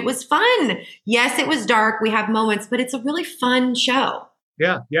this. And it was fun. Yes, it was dark. We have moments, but it's a really fun show.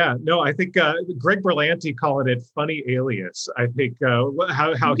 Yeah. No, I think Greg Berlanti called it funny alias. I think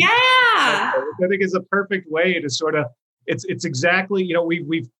I think is a perfect way to sort of, it's exactly,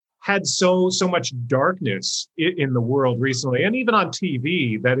 we've had so much darkness in the world recently, and even on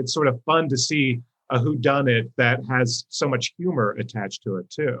TV, that it's sort of fun to see a whodunit that has so much humor attached to it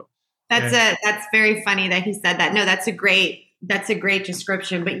too. That's very funny that he said that. No, that's a great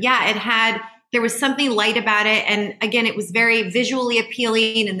description. But yeah, there was something light about it. And again, it was very visually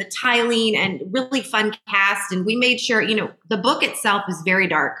appealing and the tiling and really fun cast. And we made sure, the book itself is very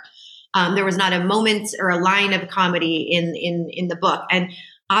dark. There was not a moment or a line of comedy in the book. And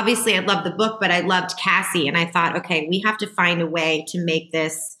obviously I loved the book, but I loved Cassie. And I thought, okay, we have to find a way to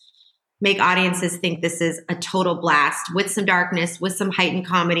make audiences think this is a total blast with some darkness, with some heightened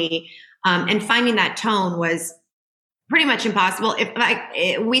comedy. And finding that tone was pretty much impossible.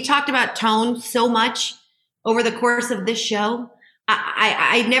 We talked about tone so much over the course of this show.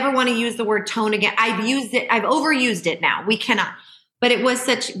 I never want to use the word tone again. I've overused it now. We cannot. But it was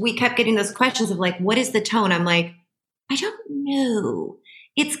we kept getting those questions of like, what is the tone? I'm like, I don't know.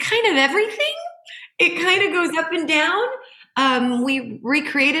 It's kind of everything. It kind of goes up and down. We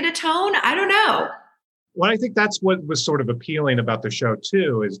recreated a tone. I don't know. Well, I think that's what was sort of appealing about the show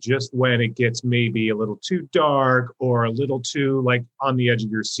too, is just when it gets maybe a little too dark or a little too like on the edge of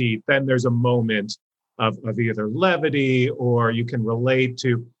your seat, then there's a moment of either levity or you can relate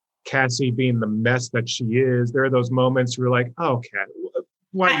to Cassie being the mess that she is. There are those moments where you're like, oh, Cat,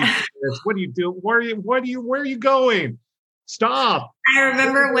 why are you doing this? What do you do? Where are you going? Stop. I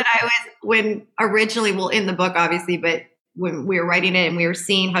remember when originally, in the book, obviously, but when we were writing it and we were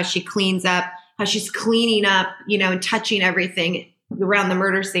seeing how she cleans up, how she's cleaning up, and touching everything around the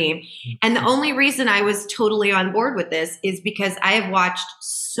murder scene. And the only reason I was totally on board with this is because I have watched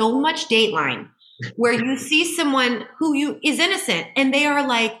so much Dateline where you see someone who is innocent and they are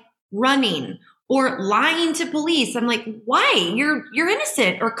like running or lying to police. I'm like, why? You're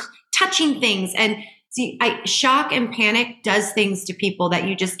innocent, or touching things. And see, shock and panic does things to people that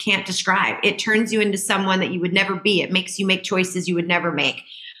you just can't describe. It turns you into someone that you would never be. It makes you make choices you would never make.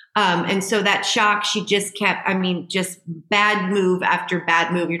 And so that shock, she just kept, just bad move after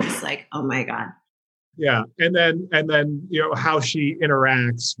bad move. You're just like, oh my God. Yeah. And then, how she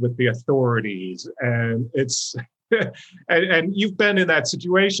interacts with the authorities, and it's, and you've been in that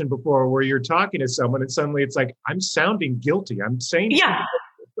situation before where you're talking to someone and suddenly it's like, I'm sounding guilty. I'm saying, yeah,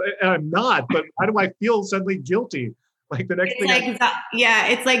 I'm not, but why do I feel suddenly guilty? Like the next thing.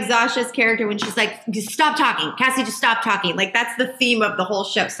 It's like Zasha's character when she's like, just stop talking. Cassie, just stop talking. Like that's the theme of the whole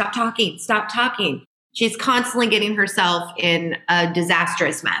show. Stop talking. Stop talking. She's constantly getting herself in a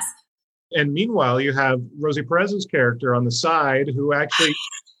disastrous mess. And meanwhile, you have Rosie Perez's character on the side who actually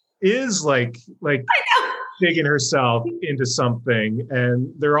is like digging herself into something.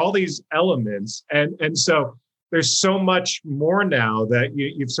 And there are all these elements. And so there's so much more now that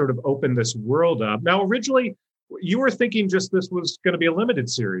you've sort of opened this world up. Now, originally, you were thinking just this was going to be a limited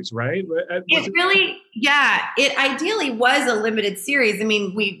series, right? It ideally was a limited series.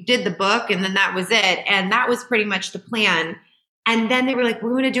 We did the book and then that was it. And that was pretty much the plan. And then they were like, we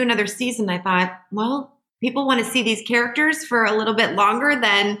want to do another season. I thought, well, people want to see these characters for a little bit longer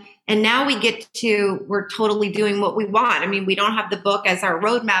and now we're totally doing what we want. We don't have the book as our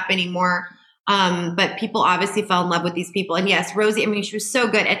roadmap anymore. But people obviously fell in love with these people. And yes, Rosie, she was so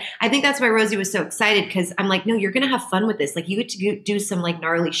good. And I think that's why Rosie was so excited, because I'm like, no, you're going to have fun with this. Like you get to do some like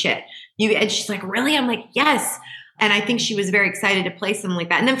gnarly shit. And she's like, really? I'm like, yes. And I think she was very excited to play something like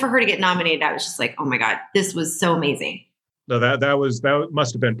that. And then for her to get nominated, I was just like, oh my God, this was so amazing. No, that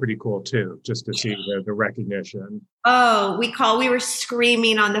must have been pretty cool too, just to see the recognition. Oh, we were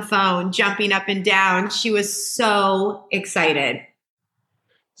screaming on the phone, jumping up and down. She was so excited.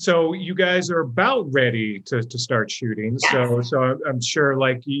 So you guys are about ready to start shooting. Yes. So I'm sure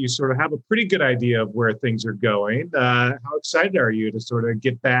like you sort of have a pretty good idea of where things are going. How excited are you to sort of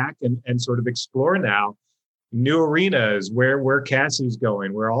get back and sort of explore now new arenas, where Cassie's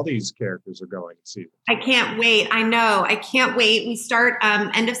going, where all these characters are going in season? I can't wait. I know. I can't wait. We start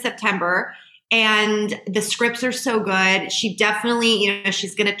end of September. And the scripts are so good. She definitely,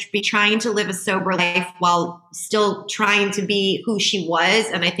 she's going to be trying to live a sober life while still trying to be who she was.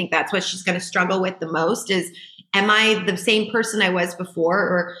 And I think that's what she's going to struggle with the most is, am I the same person I was before?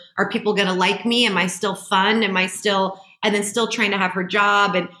 Or are people going to like me? Am I still fun? And then still trying to have her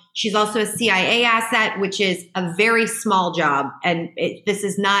job. And she's also a CIA asset, which is a very small job. And this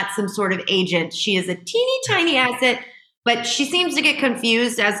is not some sort of agent. She is a teeny tiny asset. But she seems to get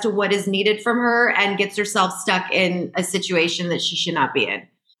confused as to what is needed from her and gets herself stuck in a situation that she should not be in.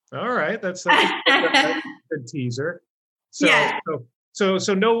 All right. That's a good teaser. So, yeah. So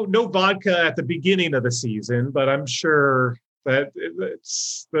no vodka at the beginning of the season, but I'm sure that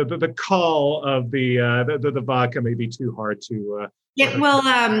it's the call of the vodka may be too hard to. It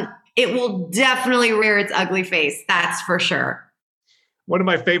will definitely rear its ugly face. That's for sure. One of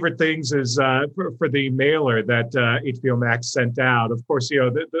my favorite things is for the mailer that HBO Max sent out. Of course,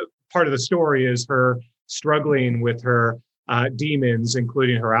 the part of the story is her struggling with her demons,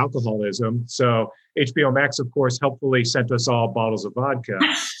 including her alcoholism. So HBO Max, of course, helpfully sent us all bottles of vodka.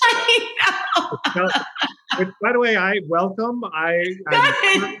 I know. Which, by the way, I welcome. I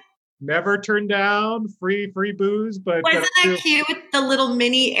never turned down free booze, but wasn't that cute with the little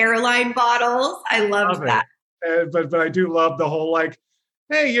mini airline bottles? I loved that. But I do love the whole like,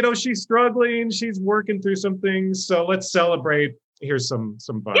 hey, she's struggling, she's working through some things, so let's celebrate. Here's some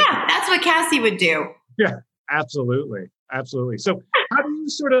vodka. Yeah, that's what Cassie would do. Yeah, absolutely. So how do you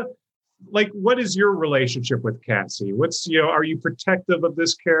sort of what is your relationship with Cassie? What's, are you protective of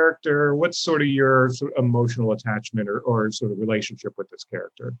this character? What's sort of your sort of emotional attachment or sort of relationship with this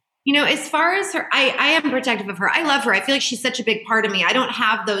character? As far as her, I am protective of her. I love her. I feel like she's such a big part of me. I don't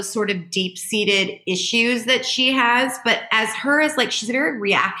have those sort of deep-seated issues that she has, but she's a very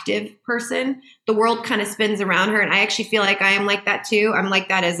reactive person. The world kind of spins around her, and I actually feel like I am like that too. I'm like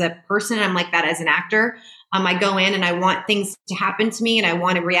that as a person. I'm like that as an actor. I go in and I want things to happen to me and I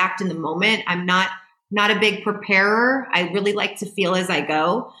want to react in the moment. I'm not a big preparer. I really like to feel as I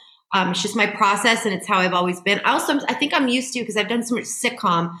go. It's just my process and it's how I've always been. I think I'm used to, because I've done so much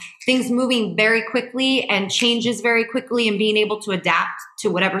sitcom, things moving very quickly and changes very quickly, and being able to adapt to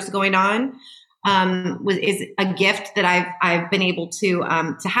whatever's going on is a gift that I've been able to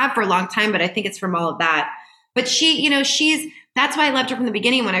have for a long time. But I think it's from all of that. But that's why I loved her from the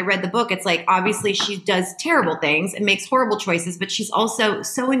beginning. When I read the book, it's like, obviously she does terrible things and makes horrible choices, but she's also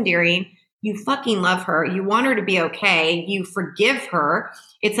so endearing. You fucking love her. You want her to be okay. You forgive her.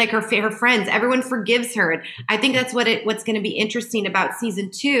 It's like her friends, everyone forgives her. And I think that's what's going to be interesting about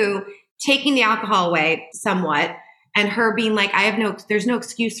season 2, taking the alcohol away somewhat, and her being like, there's no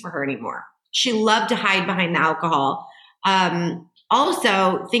excuse for her anymore. She loved to hide behind the alcohol.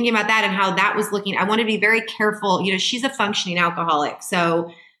 Also, thinking about that and how that was looking, I want to be very careful. She's a functioning alcoholic.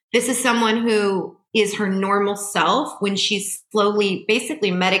 So this is someone who is her normal self when she's slowly basically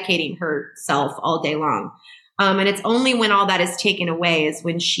medicating herself all day long. And it's only when all that is taken away is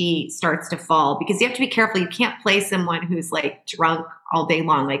when she starts to fall, because you have to be careful. You can't play someone who's like drunk all day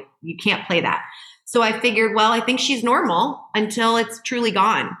long. Like, you can't play that. So I figured, well, I think she's normal until it's truly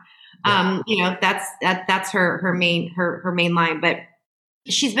gone. That's her main line. But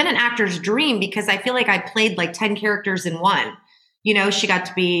she's been an actor's dream, because I feel like I played like 10 characters in one. She got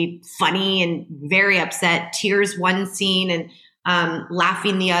to be funny and very upset, tears one scene, and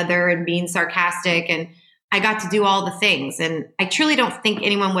laughing the other, and being sarcastic. And I got to do all the things. And I truly don't think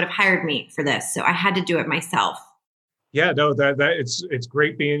anyone would have hired me for this. So I had to do it myself. Yeah, no, that it's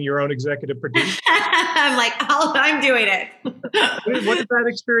great being your own executive producer. I'm like, I'm doing it. What has that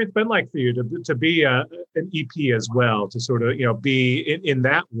experience been like for you to be an EP as well, to sort of, be in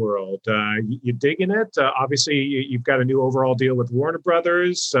that world? You digging it? Obviously, you've got a new overall deal with Warner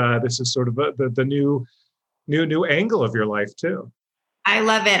Brothers. This is sort of the new angle of your life too. I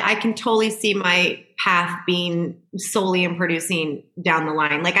love it. I can totally see my path being solely in producing down the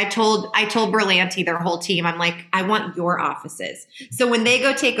line. Like I told Berlanti, their whole team, I'm like, I want your offices. So when they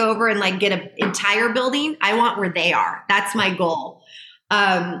go take over and like get an entire building, I want where they are. That's my goal.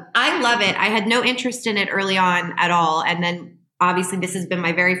 I love it. I had no interest in it early on at all. And then obviously this has been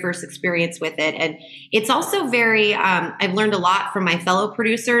my very first experience with it. And it's also very, I've learned a lot from my fellow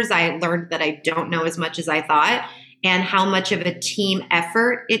producers. I learned that I don't know as much as I thought, and how much of a team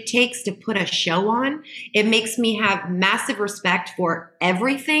effort it takes to put a show on. It makes me have massive respect for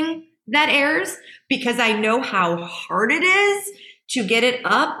everything that airs, because I know how hard it is to get it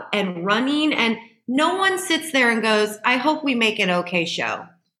up and running. And no one sits there and goes, I hope we make an okay show.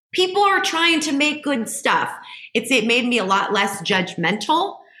 People are trying to make good stuff. It made me a lot less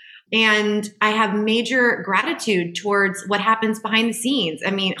judgmental. And I have major gratitude towards what happens behind the scenes. I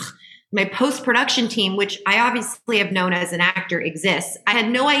mean, my post-production team, which I obviously have known as an actor, exists. I had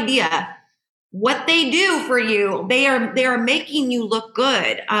no idea what they do for you. They are making you look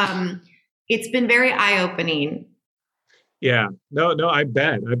good. It's been very eye-opening. Yeah, no, I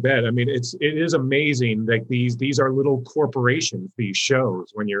bet. I mean, it is amazing. Like these are little corporations, these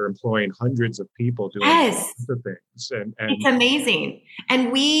shows, when you're employing hundreds of people doing yes. other things. And it's amazing.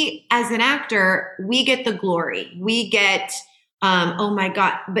 And we, as an actor, we get the glory. We get, oh my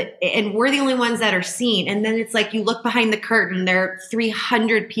God, and we're the only ones that are seen. And then it's like, you look behind the curtain, there are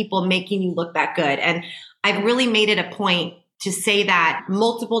 300 people making you look that good. And I've really made it a point to say that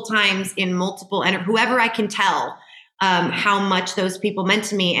multiple times in multiple, and whoever I can tell, how much those people meant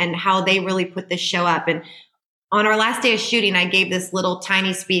to me and how they really put this show up. And on our last day of shooting, I gave this little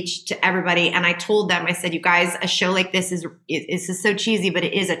tiny speech to everybody. And I told them, I said, you guys, a show like this is so cheesy, but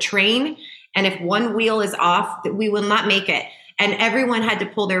it is a train. And if one wheel is off, we will not make it. and everyone had to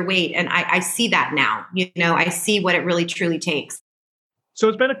pull their weight. And I see that now, I see what it really truly takes. So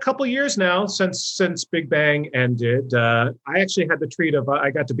it's been a couple years now since Big Bang ended. I actually had the treat of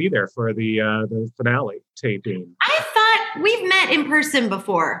I got to be there for the finale taping. I thought we've met in person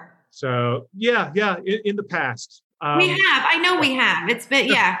before. So yeah, in the past. We have. I know we have. It's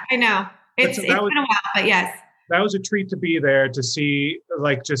been, I know. It's been a while, but yes. That was a treat to be there, to see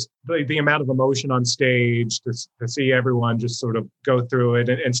like just the amount of emotion on stage, to see everyone just sort of go through it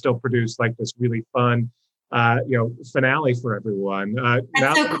and still produce like this really fun finale for everyone.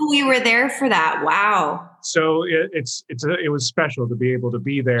 That's so cool you were there for that. Wow. So it was special to be able to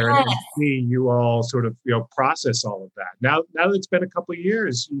be there and see you all sort of, process all of that. Now that it's been a couple of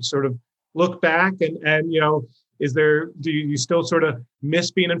years, you sort of look back and do you still sort of miss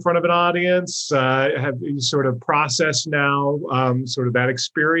being in front of an audience? Have you sort of processed now sort of that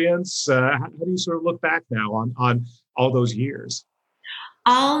experience? How do you sort of look back now on all those years?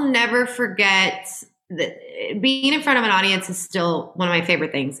 I'll never forget that being in front of an audience is still one of my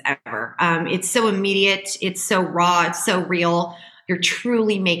favorite things ever. It's so immediate. It's so raw. It's so real. You're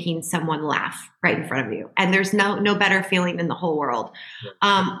truly making someone laugh right in front of you. And there's no better feeling in the whole world.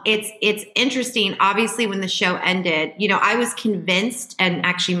 It's interesting. Obviously, when the show ended, I was convinced, and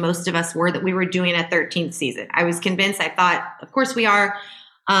actually most of us were, that we were doing a 13th season. I was convinced. I thought, of course we are.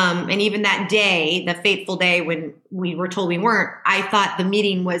 And even that day, the fateful day when we were told we weren't, I thought the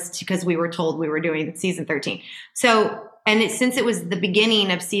meeting was because we were told we were doing season 13. So, since it was the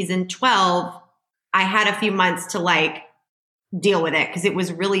beginning of season 12, I had a few months to deal with it because it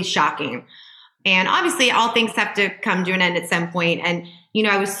was really shocking. And obviously all things have to come to an end at some point. And,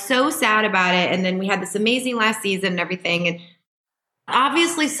 I was so sad about it. And then we had this amazing last season and everything. And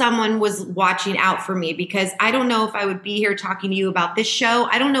obviously someone was watching out for me, because I don't know if I would be here talking to you about this show.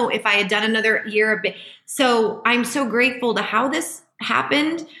 I don't know if I had done another year a bit. So I'm so grateful to how this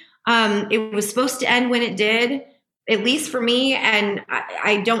happened. It was supposed to end when it did, at least for me. And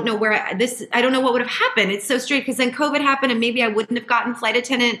I don't know I don't know what would have happened. It's so strange, because then COVID happened and maybe I wouldn't have gotten Flight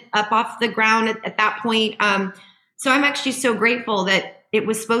Attendant up off the ground at that point. So I'm actually so grateful that it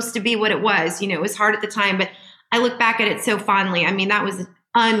was supposed to be what it was. It was hard at the time, but I look back at it so fondly. I mean, that was an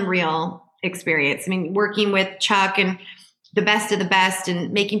unreal experience. I mean, working with Chuck and the best of the best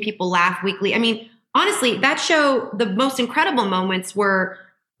and making people laugh weekly. I mean, honestly, that show, the most incredible moments were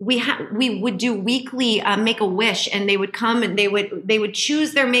we would do weekly Make-A-Wish, and they would come and they would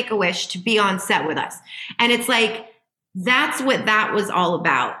choose their Make-A-Wish to be on set with us. And it's like, that's what that was all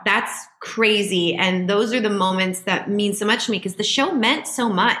about. That's crazy. And those are the moments that mean so much to me, because the show meant so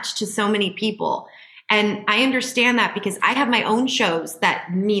much to so many people. And I understand that, because I have my own shows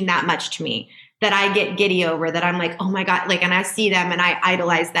that mean that much to me, that I get giddy over, that I'm like, oh my God, and I see them and I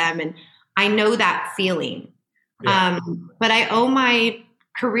idolize them. And I know that feeling. Yeah. But I owe my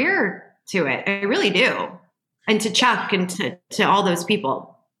career to it. I really do. And to Chuck and to all those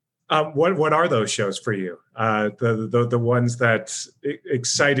people. What are those shows for you? The ones that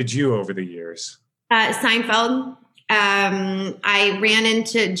excited you over the years? Seinfeld. I ran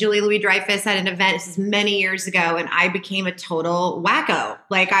into Julie Louis-Dreyfus at an event, this is many years ago, and I became a total wacko.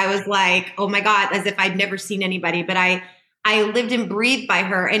 I was like, oh my God, as if I'd never seen anybody. But I lived and breathed by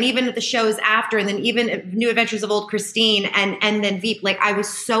her. And even at the shows after, and then even New Adventures of Old Christine and then Veep, I was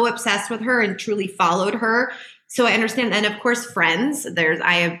so obsessed with her and truly followed her. So I understand. And of course, Friends.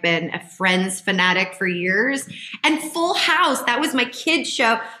 I have been a Friends fanatic for years. And Full House, that was my kid's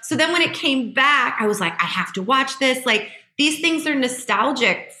show. So then when it came back, I was like, I have to watch this. These things are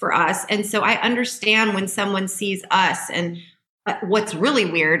nostalgic for us. And so I understand when someone sees us. And what's really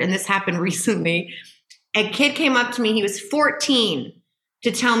weird, and this happened recently, a kid came up to me, he was 14,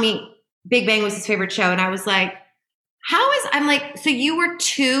 to tell me Big Bang was his favorite show. And I was like, I'm like, so you were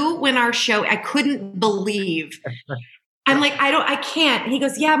 2 when our show, I couldn't believe. I'm like, I can't. He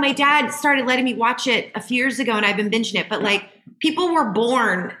goes, yeah, my dad started letting me watch it a few years ago and I've been binging it. But people were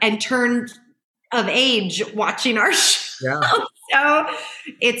born and turned of age watching our show. Yeah. So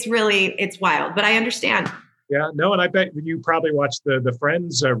it's wild, but I understand. Yeah, no, and I bet you probably watched the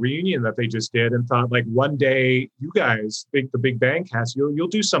Friends reunion that they just did and thought, one day you guys, the Big Bang cast, you'll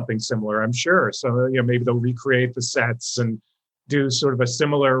do something similar, I'm sure. So maybe they'll recreate the sets and do sort of a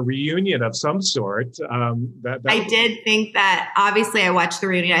similar reunion of some sort. I did think that. Obviously, I watched the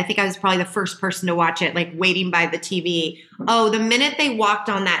reunion. I think I was probably the first person to watch it, waiting by the TV. Oh, the minute they walked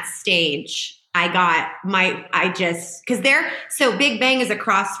on that stage, so Big Bang is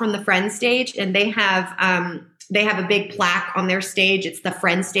across from the Friends stage, and they have a big plaque on their stage. It's the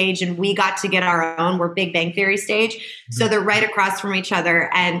Friends stage, and we got to get our own. We're Big Bang Theory stage. Mm-hmm. So they're right across from each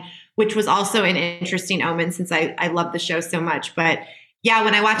other. And which was also an interesting omen since I love the show so much. But yeah,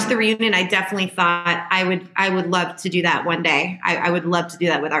 when I watched the reunion, I definitely thought I would love to do that one day. I would love to do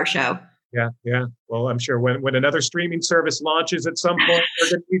that with our show. Yeah. Well, I'm sure when another streaming service launches at some point, they're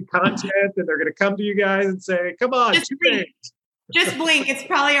going to need content and they're going to come to you guys and say, come on, just blink. Just blink. It's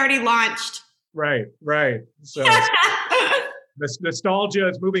probably already launched. Right. So the nostalgia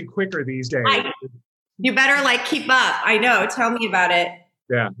is moving quicker these days. You better keep up. I know. Tell me about it.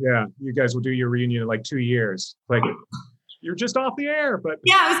 Yeah. You guys will do your reunion in 2 years. You're just off the air, but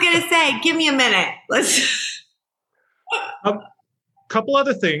yeah, I was going to say, give me a minute. Let's. Couple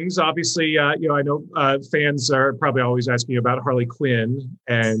other things. Obviously, I know fans are probably always asking you about Harley Quinn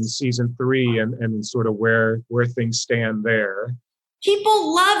and season 3 and sort of where things stand there.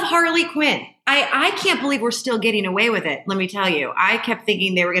 People love Harley Quinn. I can't believe we're still getting away with it. Let me tell you, I kept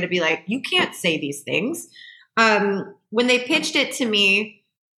thinking they were going to be like, you can't say these things. When they pitched it to me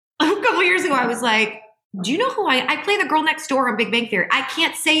a couple years ago, I was like, do you know who I play the girl next door on Big Bang Theory? I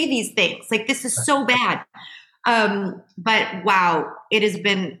can't say these things. This is so bad. But wow, it has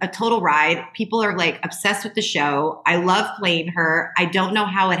been a total ride. People are obsessed with the show. I love playing her. I don't know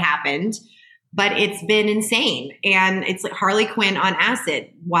how it happened, but it's been insane. And it's like Harley Quinn on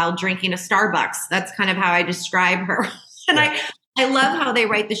acid while drinking a Starbucks. That's kind of how I describe her. And I love how they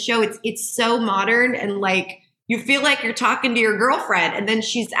write the show. It's so modern and you feel like you're talking to your girlfriend and then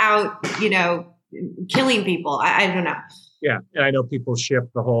she's out, killing people. I don't know. Yeah. And I know people ship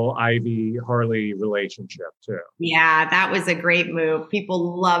the whole Ivy Harley relationship too. Yeah, that was a great move.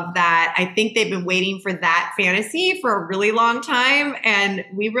 People love that. I think they've been waiting for that fantasy for a really long time. And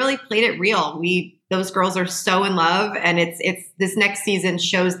we really played it real. Those girls are so in love and it's this next season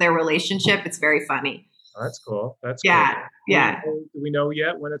shows their relationship. It's very funny. Oh, that's cool. Yeah. Do we know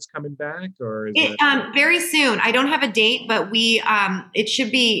yet when it's coming back or is it very soon? I don't have a date, but it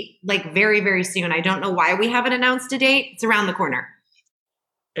should be very, very soon. I don't know why we haven't announced a date. It's around the corner.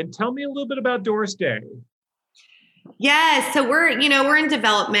 And tell me a little bit about Doris Day. Yeah, so we're in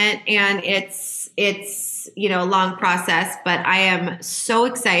development and it's a long process, but I am so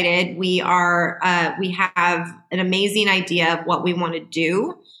excited. We have an amazing idea of what we want to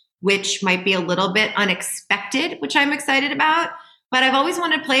do, which might be a little bit unexpected, which I'm excited about. But I've always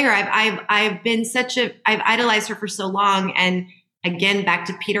wanted to play her. I've idolized her for so long. And again, back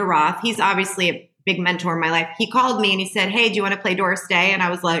to Peter Roth. He's obviously a big mentor in my life. He called me and he said, hey, do you want to play Doris Day? And I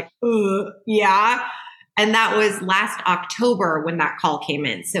was like, yeah. And that was last October when that call came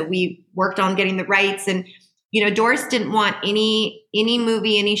in. So we worked on getting the rights. And, Doris didn't want any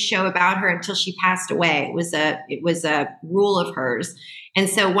movie, any show about her until she passed away. It was a rule of hers. And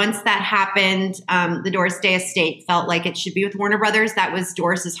so once that happened, the Doris Day estate felt like it should be with Warner Brothers. That was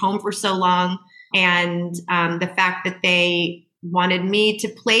Doris's home for so long. And the fact that they wanted me to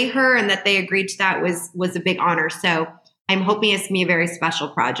play her and that they agreed to that was a big honor. So I'm hoping it's going to be a very special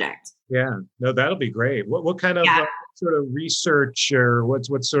project. Yeah, no, that'll be great. What kind of sort of research or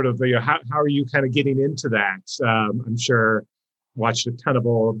what's sort of how are you kind of getting into that? I'm sure watched a ton of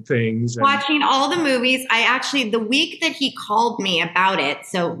old things. Watching all the movies. The week that he called me about it,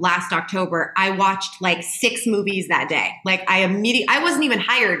 so last October, I watched 6 movies that day. I wasn't even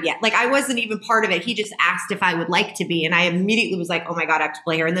hired yet. I wasn't even part of it. He just asked if I would like to be. And I immediately was like, oh my God, I have to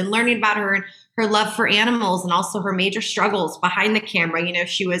play her. And then learning about her and her love for animals and also her major struggles behind the camera.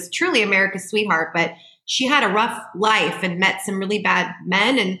 She was truly America's sweetheart, but she had a rough life and met some really bad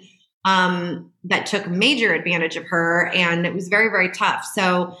men and that took major advantage of her. And it was very, very tough.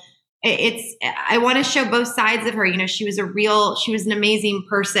 So I want to show both sides of her. She was an amazing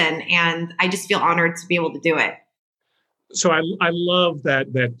person. And I just feel honored to be able to do it. So I love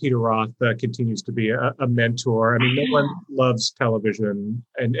that Peter Roth continues to be a mentor. I mean, no one loves television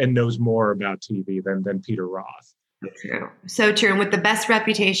and knows more about TV than Peter Roth. True. So true. And with the best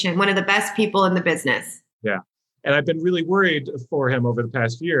reputation, one of the best people in the business. Yeah. And I've been really worried for him over the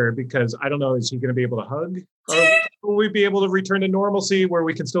past year because I don't know, is he going to be able to hug? Or will we be able to return to normalcy where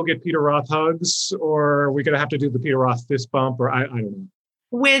we can still get Peter Roth hugs? Or are we going to have to do the Peter Roth fist bump? Or I don't know.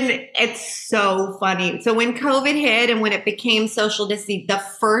 It's so funny. So when COVID hit and when it became social distancing, the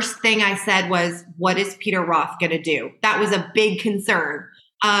first thing I said was, what is Peter Roth going to do? That was a big concern.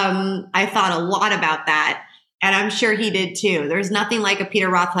 I thought a lot about that. And I'm sure he did too. There's nothing like a Peter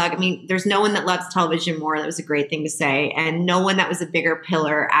Roth hug. I mean, there's no one that loves television more. That was a great thing to say. And no one that was a bigger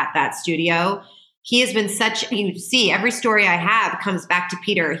pillar at that studio. He has been you see, every story I have comes back to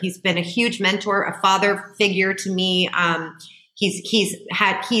Peter. He's been a huge mentor, a father figure to me.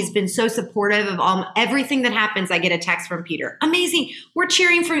 He's been so supportive of everything that happens. I get a text from Peter. Amazing. We're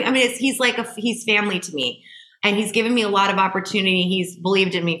cheering for you. I mean, he's family to me. and he's given me a lot of opportunity. He's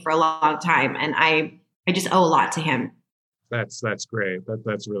believed in me for a long time, and I just owe a lot to him. That's great.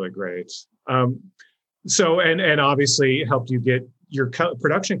 That's really great. So obviously helped you get your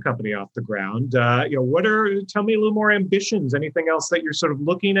production company off the ground. Tell me a little more ambitions, anything else that you're sort of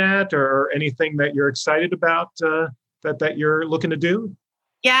looking at, or anything that you're excited about that you're looking to do?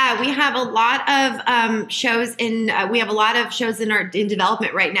 Yeah, we have a lot of shows in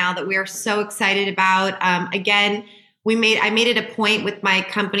development right now that we are so excited about. Again, I made it a point with my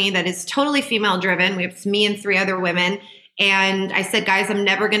company that is totally female driven. We have me and 3 other women. And I said, guys, I'm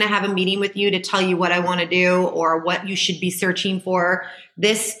never going to have a meeting with you to tell you what I want to do or what you should be searching for.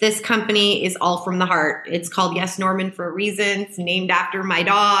 This company is all from the heart. It's called Yes Norman for a reason. It's named after my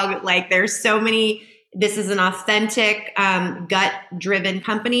dog. Like, there's so many. This is an authentic, gut-driven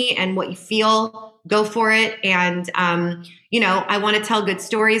company, and what you feel, go for it. And, I want to tell good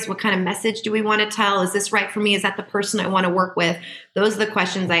stories. What kind of message do we want to tell? Is this right for me? Is that the person I want to work with? Those are the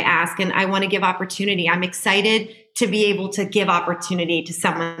questions I ask, and I want to give opportunity. I'm excited to be able to give opportunity to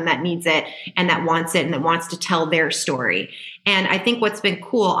someone that needs it and that wants it and that wants to tell their story. And I think what's been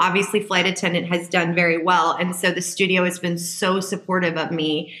cool, obviously Flight Attendant has done very well. And so the studio has been so supportive of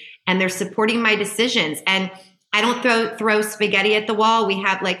me, and they're supporting my decisions. And I don't throw spaghetti at the wall. We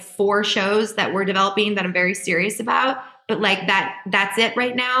have like 4 shows that we're developing that I'm very serious about, but like that's it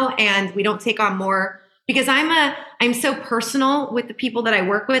right now. And we don't take on more because I'm so personal with the people that I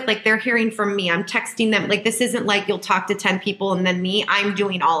work with. Like, they're hearing from me. I'm texting them. Like, this isn't like you'll talk to 10 people and then me. I'm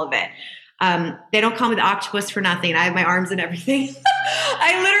doing all of it. They don't call me the octopus for nothing. I have my arms and everything.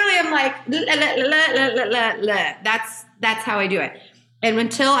 I literally am like, that's how I do it. And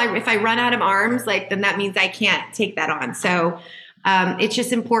if I run out of arms, then that means I can't take that on. So it's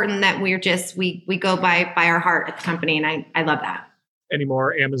just important that we go by our heart at the company, and I love that. Any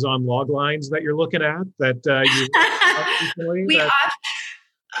more Amazon log lines that you're looking at that I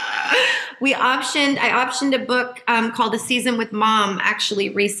optioned a book called A Season with Mom actually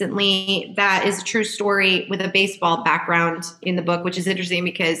recently. That is a true story with a baseball background in the book, which is interesting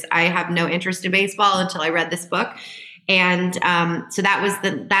because I have no interest in baseball until I read this book. And so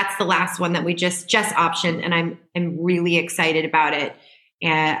that's the last one that we just optioned, and I'm really excited about it.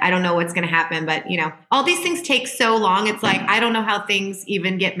 And I don't know what's going to happen, but all these things take so long. It's like, I don't know how things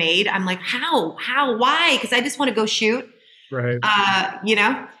even get made. I'm like, how, why? Because I just want to go shoot, right? But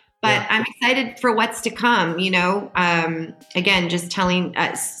yeah. I'm excited for what's to come. Again, just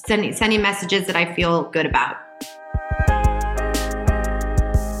sending messages that I feel good about.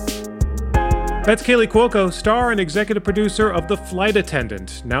 That's Kaley Cuoco, star and executive producer of The Flight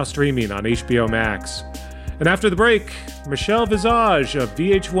Attendant, now streaming on HBO Max. And after the break, Michelle Visage of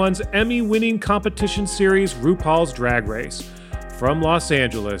VH1's Emmy-winning competition series RuPaul's Drag Race. From Los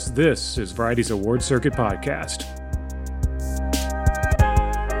Angeles, this is Variety's Award Circuit Podcast.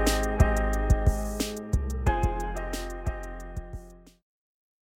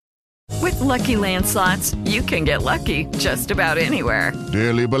 With Lucky Land Slots, you can get lucky just about anywhere.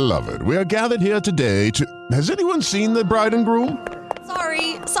 Dearly beloved, we are gathered here today to... Has anyone seen the bride and groom?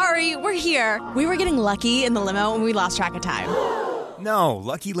 Sorry, we're here. We were getting lucky in the limo and we lost track of time. No,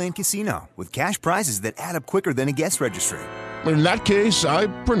 Lucky Land Casino, with cash prizes that add up quicker than a guest registry. In that case, I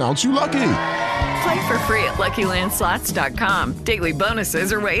pronounce you lucky. Play for free at LuckyLandSlots.com. Daily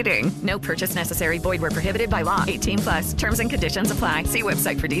bonuses are waiting. No purchase necessary. Void where prohibited by law. 18+. Terms and conditions apply. See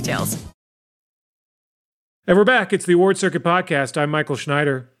website for details. And we're back. It's the Award Circuit Podcast. I'm Michael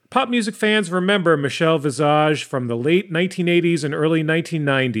Schneider. Pop music fans remember Michelle Visage from the late 1980s and early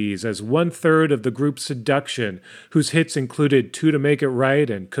 1990s as one-third of the group Seduction, whose hits included Two to Make It Right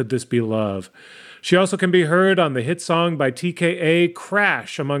and Could This Be Love. She also can be heard on the hit song by TKA,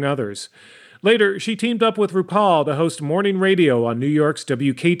 Crash, among others. Later, she teamed up with RuPaul to host morning radio on New York's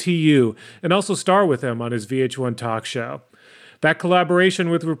WKTU and also star with him on his VH1 talk show. That collaboration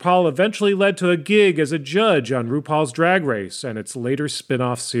with RuPaul eventually led to a gig as a judge on RuPaul's Drag Race and its later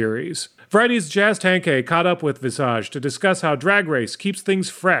spin-off series. Variety's Jazz Tanke caught up with Visage to discuss how Drag Race keeps things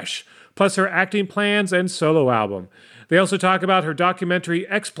fresh, plus her acting plans and solo album. They also talk about her documentary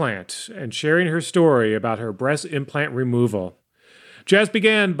Explant and sharing her story about her breast implant removal. Jazz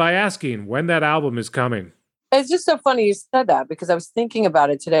began by asking when that album is coming. It's just so funny you said that because I was thinking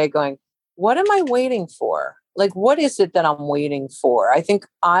about it today going, what am I waiting for? Like, what is it that I'm waiting for? I think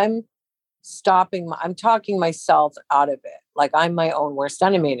I'm talking myself out of it. Like, I'm my own worst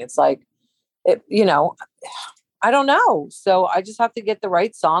enemy. And it's like, I don't know. So I just have to get the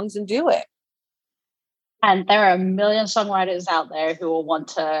right songs and do it. And there are a million songwriters out there who will want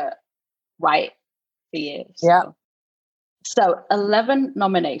to write for you. Yeah. So 11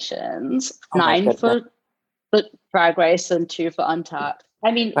 nominations, 9 for for Drag Race and 2 for Untucked.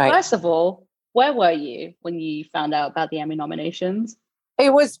 I mean, first of all, where were you when you found out about the Emmy nominations?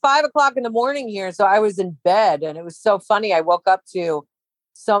 It was 5 o'clock in the morning here. So I was in bed, and it was so funny. I woke up to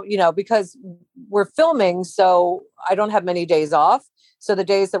because we're filming, so I don't have many days off. So the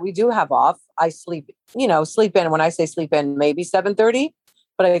days that we do have off, I sleep in. When I say sleep in, maybe 7:30,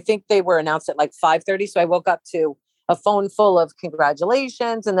 but I think they were announced at like 5:30. So I woke up to a phone full of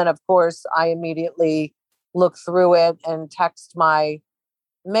congratulations. And then of course I immediately look through it and text my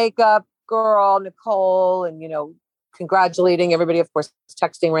makeup girl, Nicole, and, congratulating everybody. Of course,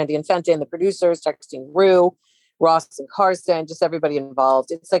 texting Randy and Fenton, the producers, texting Rue, Ross and Carson, just everybody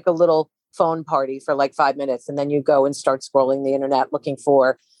involved. It's like a little phone party for like 5 minutes. And then you go and start scrolling the internet looking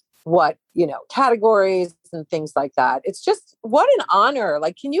for what, categories and things like that. It's just, what an honor.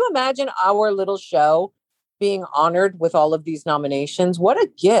 Like, can you imagine our little show being honored with all of these nominations? What a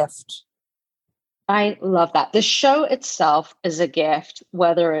gift. I love that. The show itself is a gift,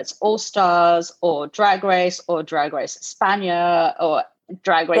 whether it's All Stars or Drag Race España or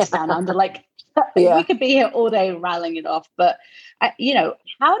Drag Race Down Under. Like, we could be here all day rattling it off. But,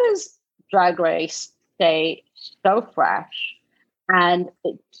 how does Drag Race stay so fresh? And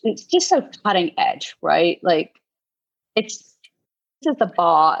it's just so cutting edge, right? Like, it's at the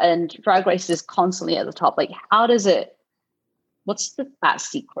bar, and Drag Race is constantly at the top. Like, what's that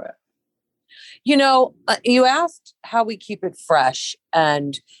secret? You asked how we keep it fresh,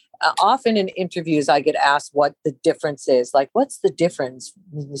 and often in interviews I get asked what the difference is. Like, what's the difference?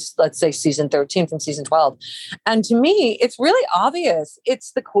 Let's say season 13 from season 12. And to me, it's really obvious.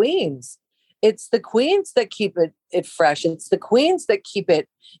 It's the queens. It's the queens that keep it fresh. It's the queens that keep it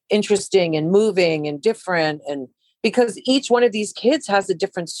interesting and moving and different. And because each one of these kids has a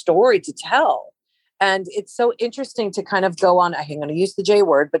different story to tell. And it's so interesting to kind of go on, I'm going to use the J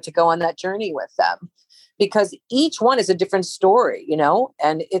word, but to go on that journey with them, because each one is a different story,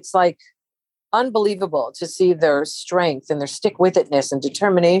 and it's like unbelievable to see their strength and their stick-with-itness and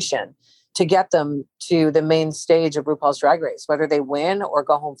determination to get them to the main stage of RuPaul's Drag Race, whether they win or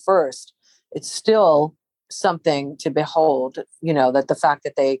go home first. It's still something to behold, that the fact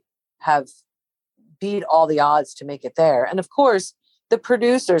that they have beat all the odds to make it there. And of course, the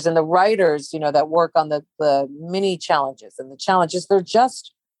producers and the writers, that work on the mini challenges and the challenges, they're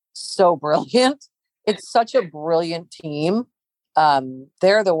just so brilliant. It's such a brilliant team.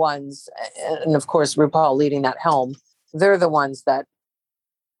 They're the ones, and of course, RuPaul leading that helm, they're the ones that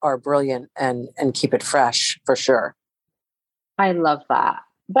are brilliant and keep it fresh for sure. I love that.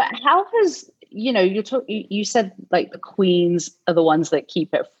 But how has, you said like the queens are the ones that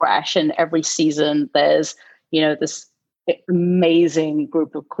keep it fresh, and every season there's, this amazing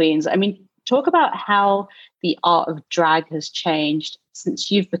group of queens. I mean, talk about how the art of drag has changed since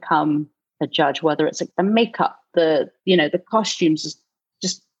you've become a judge, whether it's like the makeup, the costumes,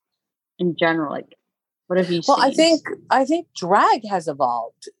 just in general, like what have you seen? Well, I think drag has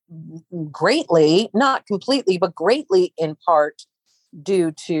evolved greatly, not completely, but greatly in part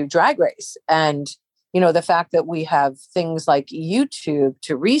due to Drag Race. And, the fact that we have things like YouTube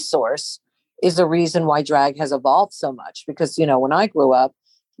to resource is a reason why drag has evolved so much. Because, when I grew up,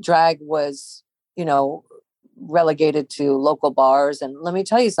 drag was, relegated to local bars. And let me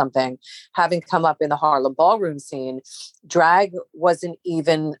tell you something, having come up in the Harlem ballroom scene, drag wasn't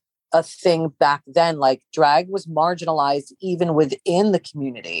even a thing back then. Like, drag was marginalized even within the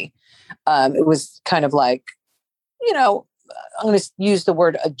community. It was kind of like, I'm going to use the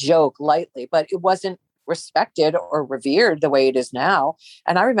word a joke lightly, but it wasn't respected or revered the way it is now.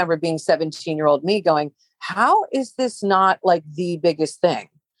 And I remember being 17-year-old me going, how is this not like the biggest thing?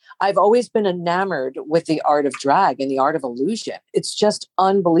 I've always been enamored with the art of drag and the art of illusion. It's just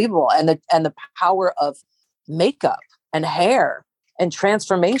unbelievable. And the power of makeup and hair and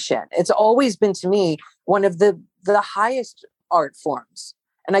transformation. It's always been to me one of the highest art forms.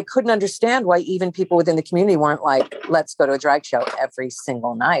 And I couldn't understand why even people within the community weren't like, let's go to a drag show every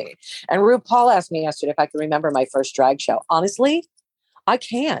single night. And RuPaul asked me yesterday if I could remember my first drag show. Honestly, I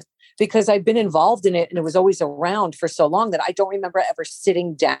can't, because I've been involved in it and it was always around for so long that I don't remember ever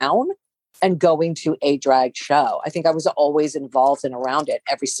sitting down and going to a drag show. I think I was always involved and around it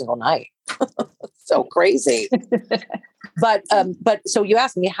every single night. So crazy. But so you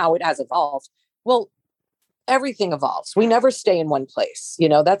asked me how it has evolved. Well, everything evolves. We never stay in one place.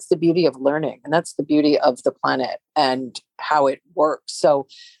 That's the beauty of learning, and that's the beauty of the planet and how it works. So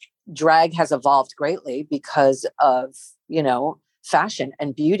drag has evolved greatly because of, fashion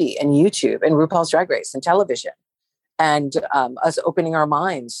and beauty and YouTube and RuPaul's Drag Race and television, and us opening our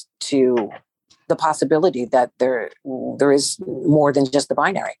minds to the possibility that there is more than just the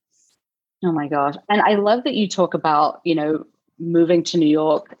binary. Oh my gosh. And I love that you talk about, moving to New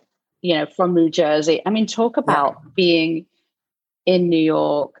York, from New Jersey. I mean, talk about being in New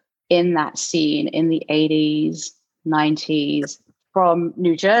York, in that scene in the 80s, 90s from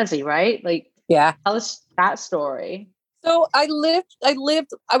New Jersey, right? Like, tell us that story. So I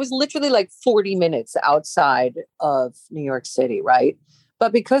was literally like 40 minutes outside of New York City, right?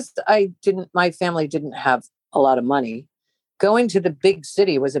 But because my family didn't have a lot of money, going to the big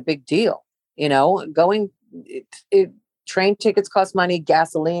city was a big deal. Train tickets cost money,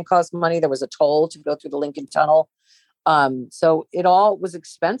 gasoline cost money. There was a toll to go through the Lincoln Tunnel. So it all was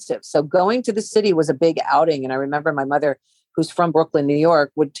expensive. So going to the city was a big outing. And I remember my mother, who's from Brooklyn, New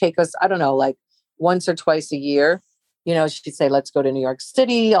York, would take us, I don't know, like once or twice a year. She'd say, let's go to New York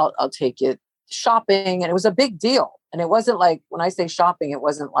City. I'll take you shopping. And it was a big deal. And it wasn't like, when I say shopping, it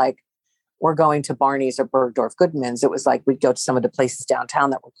wasn't like we're going to Barney's or Bergdorf Goodman's. It was like, we'd go to some of the places downtown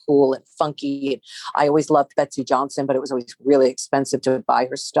that were cool and funky. And I always loved Betsy Johnson, but it was always really expensive to buy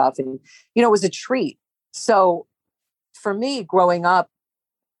her stuff. And, it was a treat. So for me growing up,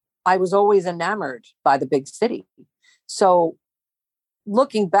 I was always enamored by the big city. So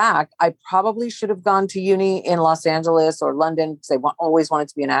looking back, I probably should have gone to uni in Los Angeles or London because I always wanted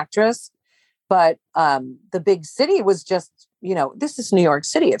to be an actress. But the big city was just, this is New York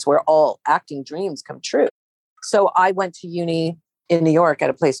City. It's where all acting dreams come true. So I went to uni in New York at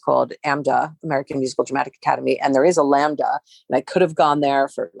a place called AMDA, American Musical Dramatic Academy. And there is a Lambda. And I could have gone there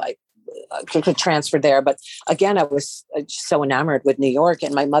for could transfer there. But again, I was just so enamored with New York.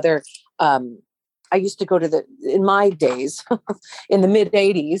 And my mother, I used to go to in my days, in the mid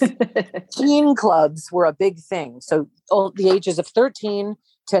 80s, teen clubs were a big thing. So all the ages of 13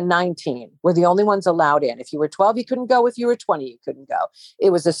 to 19 were the only ones allowed in. If you were 12, you couldn't go. If you were 20, you couldn't go. It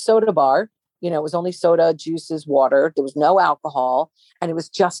was a soda bar. It was only soda, juices, water. There was no alcohol. And it was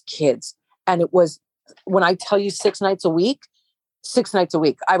just kids. And it was, when I tell you 6 nights a week,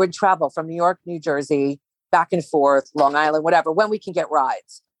 I would travel from New York, New Jersey, back and forth, Long Island, whatever, when we can get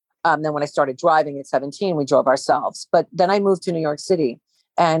rides. Then when I started driving at 17, we drove ourselves. But then I moved to New York City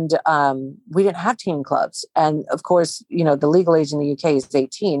and we didn't have teen clubs. And of course, the legal age in the UK is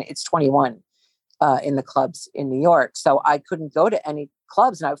 18. It's 21 in the clubs in New York. So I couldn't go to any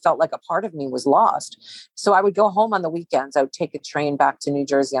clubs and I felt like a part of me was lost. So I would go home on the weekends. I would take a train back to New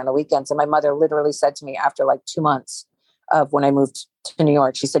Jersey on the weekends. And my mother literally said to me after like 2 months of when I moved to New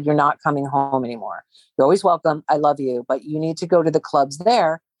York, she said, "You're not coming home anymore. You're always welcome. I love you, but you need to go to the clubs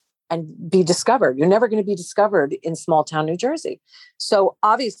there and be discovered. You're never going to be discovered in small town New Jersey." So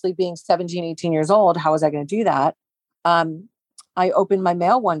obviously being 17, 18 years old, how was I going to do that? I opened my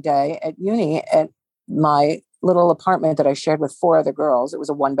mail one day at uni at my little apartment that I shared with 4 other girls. It was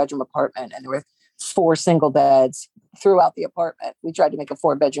a 1-bedroom apartment and there were 4 single beds throughout the apartment. We tried to make a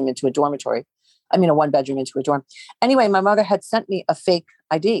 4-bedroom into a dormitory. A 1-bedroom into a dorm. Anyway, my mother had sent me a fake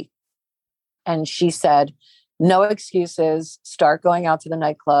ID and she said, "No excuses, start going out to the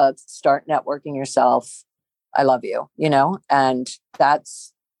nightclubs, start networking yourself. I love you," and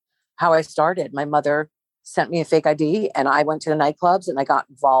that's how I started. My mother sent me a fake ID and I went to the nightclubs and I got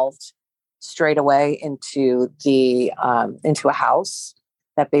involved straight away into a house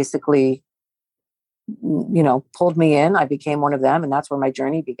that basically, pulled me in. I became one of them. And that's where my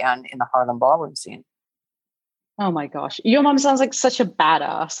journey began in the Harlem ballroom scene. Oh my gosh. Your mom sounds like such a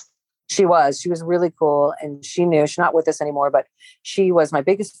badass. She was really cool. And she knew, she's not with us anymore, but she was my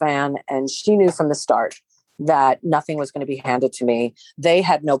biggest fan. And she knew from the start that nothing was going to be handed to me. They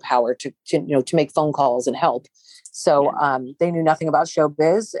had no power to make phone calls and help. So they knew nothing about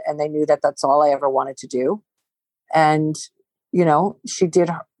showbiz and they knew that that's all I ever wanted to do. And, she did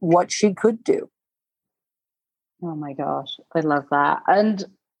what she could do. Oh my gosh. I love that. And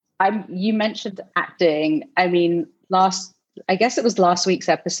you mentioned acting. I guess it was last week's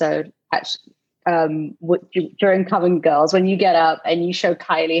episode, during Coven Girls, when you get up and you show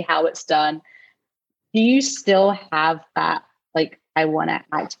Kaley how it's done. Do you still have that, I want to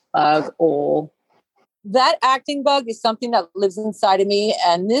act bug, or? That acting bug is something that lives inside of me.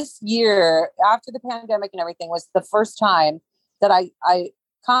 And this year, after the pandemic and everything, was the first time that I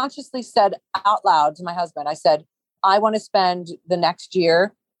consciously said out loud to my husband, I said, I want to spend the next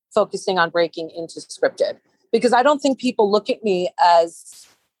year focusing on breaking into scripted, because I don't think people look at me as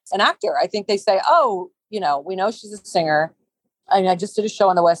an actor. I think they say, "Oh, we know she's a singer." I just did a show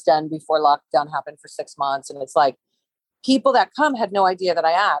on the West End before lockdown happened for 6 months. And it's like people that come had no idea that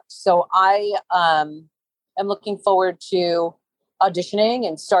I act. So I am looking forward to auditioning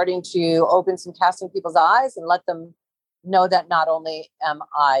and starting to open some casting people's eyes and let them know that not only am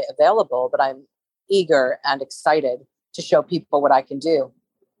I available, but I'm eager and excited to show people what I can do.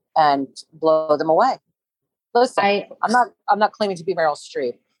 and blow them away. Listen, I'm not claiming to be Meryl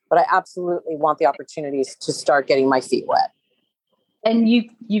Streep, but I absolutely want the opportunities to start getting my feet wet. And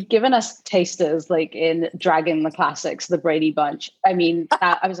you've given us tasters like in Dragon the Classics, the Brady Bunch. I mean,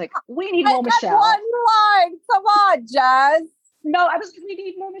 I was like, we need more Michelle. One line. Come on, Jazz. No, I was like, we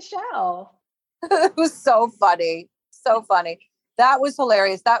need more Michelle. It was so funny. So funny. That was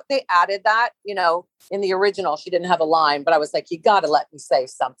hilarious. That they added that, you know, in the original, she didn't have a line, but I was like, you got to let me say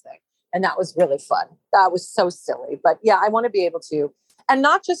something. And that was really fun. That was so silly. But yeah, I want to be able to, and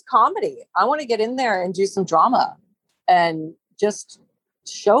not just comedy. I want to get in there and do some drama and just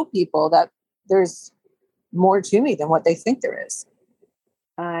show people that there's more to me than what they think there is.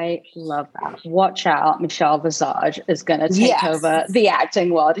 I love that. Watch out, Michelle Visage is going to take over the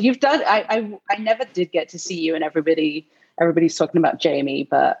acting world. You've done. I never did get to see you, and everybody's talking about Jamie,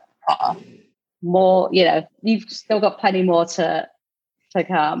 but more. You know, you've still got plenty more to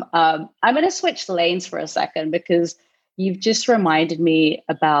come. I'm going to switch lanes for a second because you've just reminded me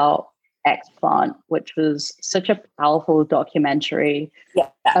about Explant, which was such a powerful documentary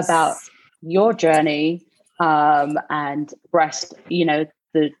about your journey and breast, you know,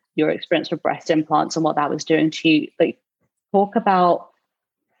 your experience with breast implants and what that was doing to you. Like, talk about,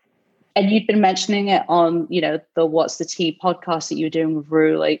 and you'd been mentioning it on, you know, the What's the Tea podcast that you were doing with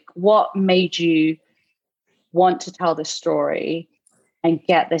Ru. Like, what made you want to tell this story and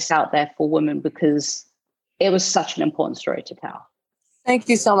get this out there for women? Because it was such an important story to tell. Thank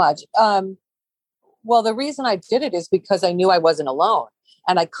you so much. Well, the reason I did it is because I knew I wasn't alone.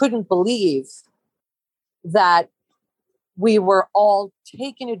 And I couldn't believe that we were all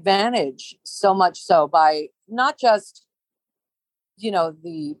taken advantage so much so by not just, you know,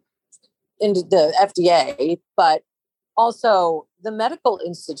 the FDA, but also the medical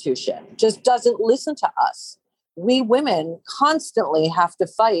institution just doesn't listen to us. We women constantly have to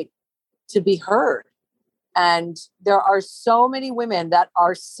fight to be heard. And there are so many women that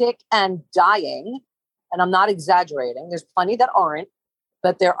are sick and dying. And I'm not exaggerating. There's plenty that aren't,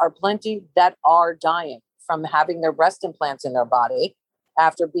 but there are plenty that are dying from having their breast implants in their body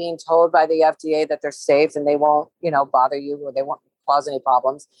after being told by the FDA that they're safe and they won't, you know, bother you or they won't cause any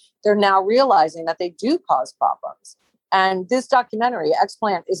problems. They're now realizing that they do cause problems. And this documentary,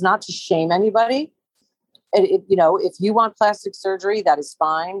 Explant, is not to shame anybody. You know, if you want plastic surgery, that is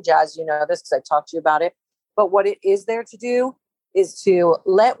fine. Jazz, you know this because I talked to you about it. But what it is there to do is to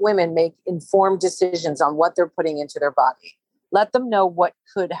let women make informed decisions on what they're putting into their body. Let them know what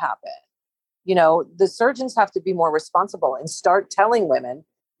could happen. You know, the surgeons have to be more responsible and start telling women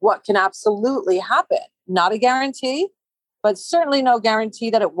what can absolutely happen. Not a guarantee, but certainly no guarantee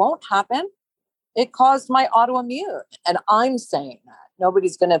that it won't happen. It caused my autoimmune. And I'm saying that.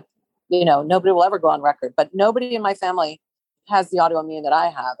 Nobody's going to, you know, nobody will ever go on record, but nobody in my family has the autoimmune that I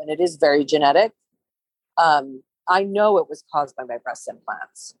have. And it is very genetic. I know it was caused by my breast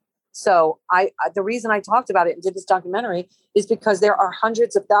implants. So the reason I talked about it and did this documentary is because there are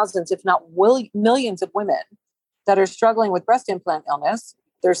hundreds of thousands, if not millions of women that are struggling with breast implant illness.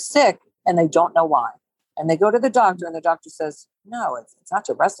 They're sick and they don't know why. And they go to the doctor and the doctor says, no, it's not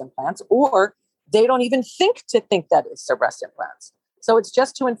your breast implants, or they don't even think that it's their breast implants. So it's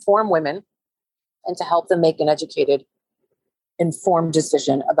just to inform women and to help them make an educated, informed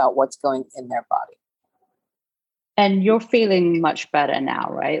decision about what's going in their body. And you're feeling much better now,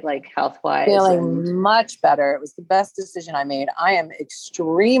 right? Like health-wise. Feeling much better. It was the best decision I made. I am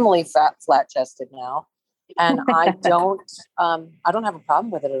extremely flat-chested now. And I don't have a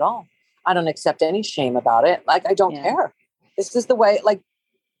problem with it at all. I don't accept any shame about it. Like, I don't care. This is the way, like,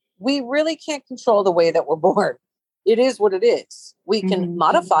 we really can't control the way that we're born. It is what it is. We can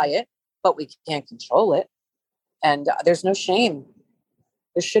modify it, but we can't control it. And there's no shame.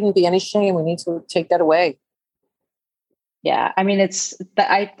 There shouldn't be any shame. We need to take that away. Yeah, I mean, that's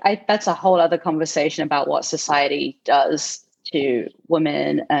a whole other conversation about what society does to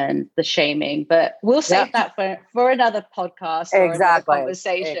women and the shaming, but we'll save that for another podcast or another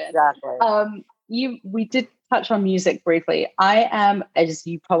conversation. Exactly. We did touch on music briefly. I am, as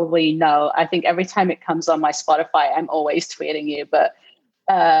you probably know, I think every time it comes on my Spotify, I'm always tweeting you, but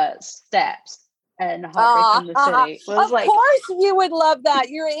Steps and Heartbreak in the City was of course you would love that.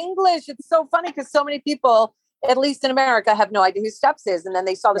 You're English. It's so funny because so many people, at least in America, have no idea who Steps is. And then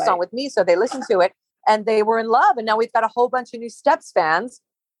they saw the song with me, so they listened to it and they were in love. And now we've got a whole bunch of new Steps fans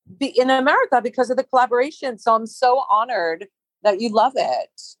in America because of the collaboration. So I'm so honored that you love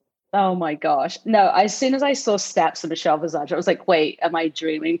it. Oh my gosh. No, as soon as I saw Steps and Michelle Visage, I was like, wait, am I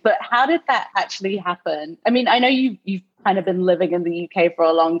dreaming? But how did that actually happen? I mean, I know you've kind of been living in the UK for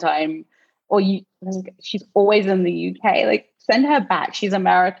a long time. or she's always in the UK. Like, send her back. She's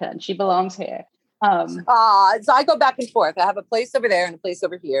American. She belongs here. So I go back and forth. I have a place over there and a place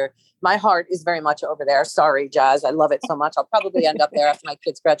over here. My heart is very much over there. Sorry, Jazz. I love it so much. I'll probably end up there after my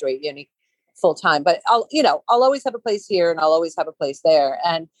kids graduate uni full time. But I'll always have a place here and I'll always have a place there.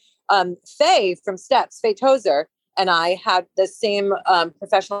 And Faye from Steps, Faye Tozer, and I had the same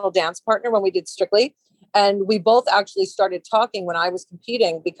professional dance partner when we did Strictly. And we both actually started talking when I was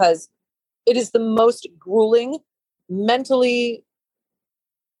competing because it is the most grueling, mentally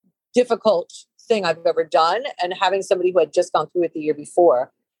difficult thing I've ever done. And having somebody who had just gone through it the year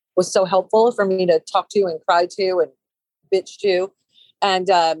before was so helpful for me to talk to and cry to and bitch to. And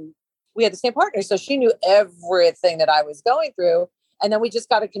we had the same partner. So she knew everything that I was going through. And then we just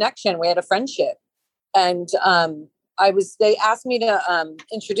got a connection. We had a friendship. And they asked me to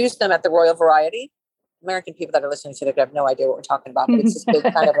introduce them at the Royal Variety. American people that are listening to it have no idea what we're talking about, but it's this big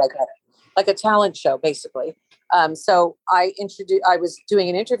kind of like a talent show, basically. So I was doing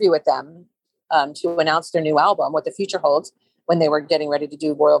an interview with them to announce their new album, What the Future Holds, when they were getting ready to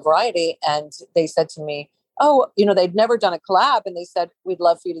do Royal Variety. And they said to me, they'd never done a collab. And they said, we'd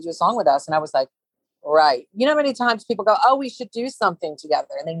love for you to do a song with us. And I was like, right. You know how many times people go, oh, we should do something together.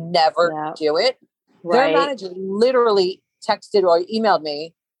 And they never do it. Right. Their manager literally texted or emailed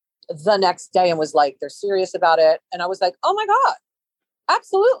me the next day and was like, they're serious about it. And I was like, oh my God,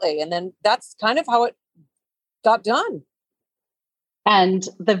 absolutely. And then that's kind of how it got done. And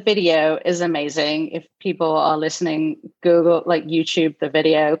the video is amazing. If people are listening, Google, YouTube the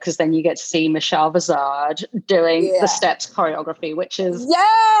video, because then you get to see Michelle Visage doing the Steps choreography, which is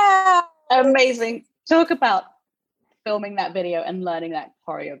amazing. Talk about filming that video and learning that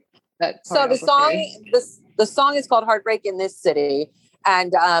choreography. So the song is called Heartbreak in This City.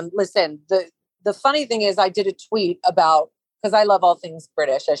 And listen, the funny thing is I did a tweet about, because I love all things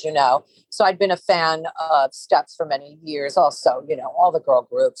British, as you know. So I'd been a fan of Steps for many years also, all the girl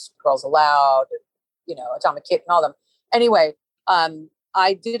groups, Girls Aloud, Atomic Kitten, all them. Anyway,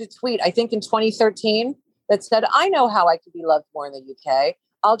 I did a tweet, I think in 2013, that said, I know how I could be loved more in the UK.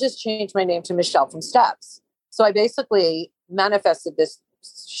 I'll just change my name to Michelle from Steps. So I basically manifested this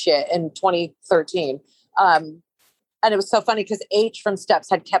shit in 2013. And it was so funny because H from Steps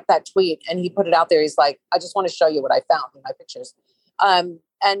had kept that tweet and he put it out there. He's like, I just want to show you what I found in my pictures. And,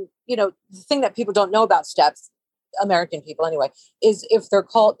 the thing that people don't know about Steps, American people anyway, is if they're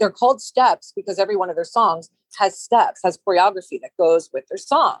called Steps because every one of their songs has steps, has choreography that goes with their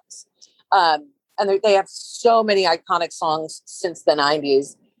songs. And they have so many iconic songs since the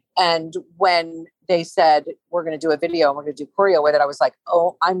 90s. And when they said, we're going to do a video and we're going to do choreo with it, I was like,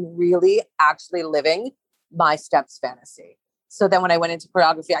 oh, I'm really actually living my Steps fantasy. So then when I went into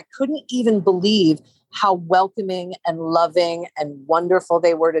choreography, I couldn't even believe how welcoming and loving and wonderful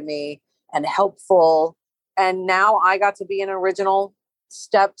they were to me and helpful. And now I got to be an original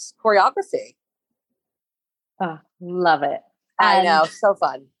Steps choreography. Oh, love it. I know. So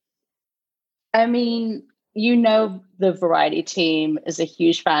fun. I mean, the Variety team is a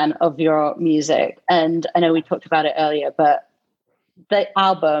huge fan of your music. And I know we talked about it earlier, but the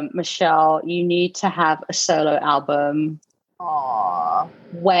album, Michelle, you need to have a solo album. Aww.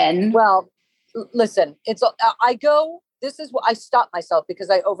 When? Well, listen, this is what I stop myself because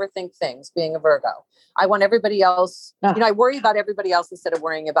I overthink things being a Virgo. I want everybody else, I worry about everybody else instead of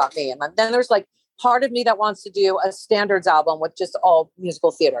worrying about me. And then there's part of me that wants to do a standards album with just all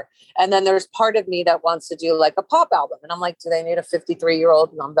musical theater. And then there's part of me that wants to do a pop album. And I'm like, do they need a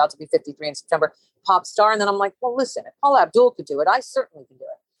 53-year-old? I'm about to be 53 in September, pop star. And then I'm like, well, listen, if Paula Abdul could do it, I certainly can do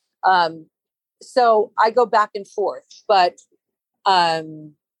it. So I go back and forth, but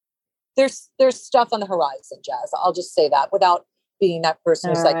there's stuff on the horizon, Jazz. I'll just say that without being that person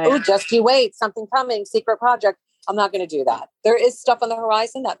who's oh, just you wait, something coming, secret project. I'm not going to do that. There is stuff on the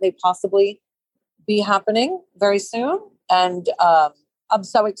horizon that may possibly be happening very soon. And I'm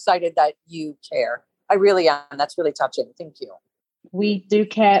so excited that you care. I really am. That's really touching. Thank you. We do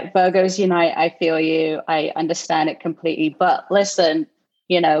care. Virgos unite. I feel you. I understand it completely. But listen,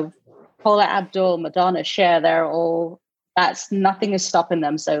 Paula Abdul, Madonna, Cher, nothing is stopping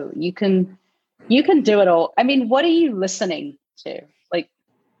them. So you can do it all. I mean, what are you listening to?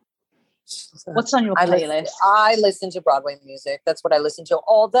 What's on your playlist? I listen to Broadway music. That's what I listen to.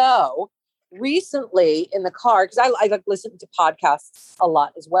 Although recently in the car, because I listen to podcasts a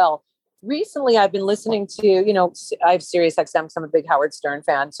lot as well. Recently, I've been listening to, I have Sirius XM because I'm a big Howard Stern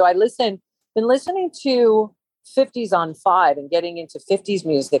fan. So been listening to 50s on 5 and getting into 50s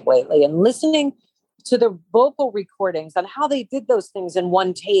music lately and listening to the vocal recordings on how they did those things in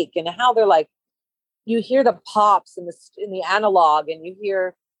one take and how they're you hear the pops in the analog and you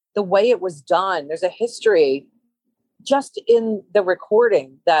hear the way it was done. There's a history just in the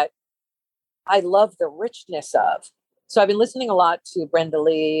recording that I love the richness of. So I've been listening a lot to Brenda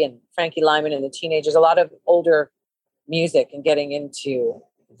Lee and Frankie Lyman and the Teenagers, a lot of older music, and getting into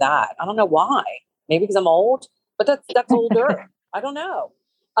that. I don't know why. Maybe because I'm old, but that's older. I don't know.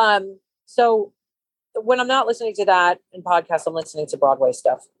 So when I'm not listening to that in podcasts, I'm listening to Broadway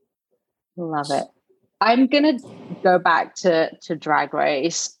stuff. Love it. I'm going to go back to Drag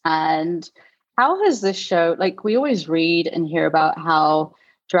Race. And how has this show, like we always read and hear about how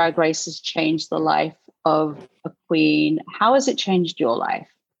Drag Race has changed the life of a queen. How has it changed your life?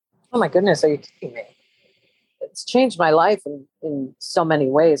 Oh my goodness, are you kidding me? It's changed my life in so many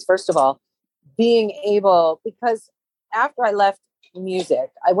ways. First of all, being able, because after I left music,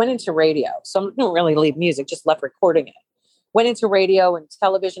 I went into radio. So I didn't really leave music, just left recording it. Went into radio and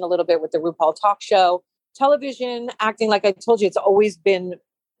television a little bit with the RuPaul talk show. Television, acting, like I told you, it's always been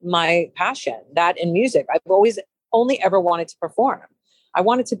my passion, that and music. I've always only ever wanted to perform. I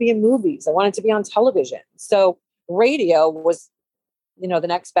wanted to be in movies. I wanted to be on television. So radio was, the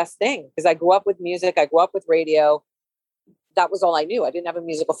next best thing, because I grew up with music. I grew up with radio. That was all I knew. I didn't have a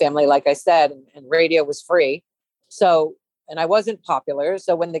musical family, like I said, and radio was free. So, and I wasn't popular.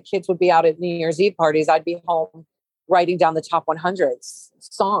 So when the kids would be out at New Year's Eve parties, I'd be home writing down the top 100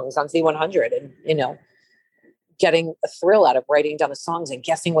 songs on Z100 and, getting a thrill out of writing down the songs and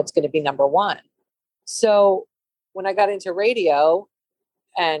guessing what's going to be number one. So when I got into radio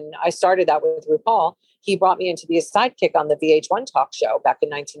and I started that with RuPaul, he brought me in to be a sidekick on the VH1 talk show back in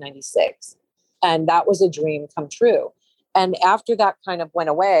 1996. And that was a dream come true. And after that kind of went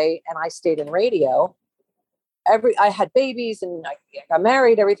away and I stayed in radio, I had babies and I got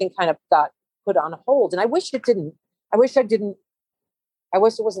married, everything kind of got put on hold. And I wish it wasn't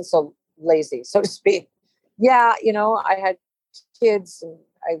so lazy, so to speak. Yeah, I had kids and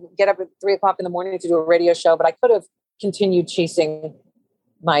I get up at 3:00 in the morning to do a radio show, but I could have continued chasing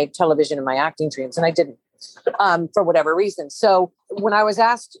my television and my acting dreams, and I didn't, for whatever reason. So when I was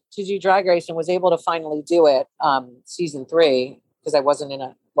asked to do Drag Race and was able to finally do it, season 3, because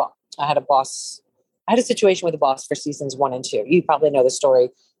I had a boss. I had a situation with a boss for seasons 1 and 2. You probably know the story.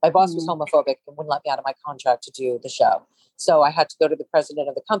 My boss was homophobic and wouldn't let me out of my contract to do the show. So I had to go to the president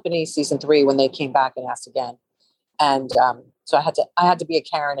of the company, season 3, when they came back and asked again. And so I had to be a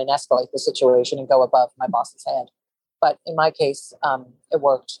Karen and escalate the situation and go above my boss's head. But in my case, it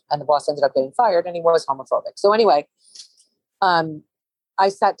worked. And the boss ended up getting fired and he was homophobic. So anyway, I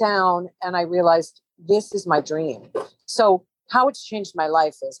sat down and I realized this is my dream. So how it's changed my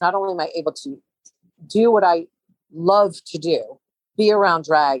life is not only am I able to do what I love to do, be around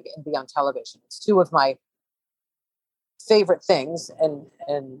drag and be on television. It's 2 of my favorite things. And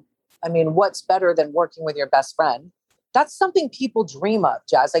I mean, what's better than working with your best friend? That's something people dream of,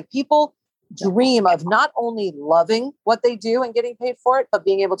 Jazz. Like people dream of not only loving what they do and getting paid for it, but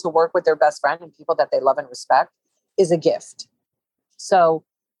being able to work with their best friend and people that they love and respect is a gift. So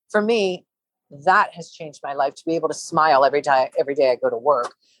for me, that has changed my life, to be able to smile every day I go to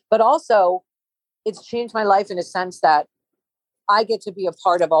work. But also it's changed my life in a sense that I get to be a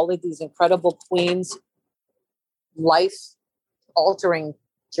part of all of these incredible queens' life altering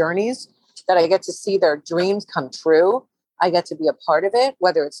journeys, that I get to see their dreams come true. I get to be a part of it,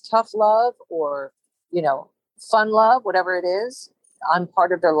 whether it's tough love or, fun love, whatever it is. I'm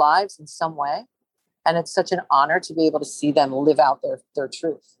part of their lives in some way. And it's such an honor to be able to see them live out their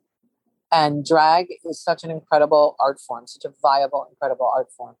truth. And drag is such an incredible art form, such a viable, incredible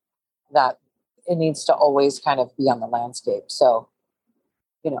art form, that it needs to always kind of be on the landscape. So,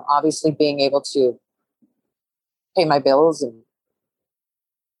 obviously being able to pay my bills and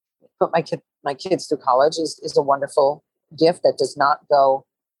put my kids through college is a wonderful gift that does not go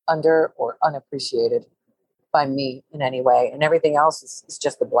under or unappreciated by me in any way. And everything else is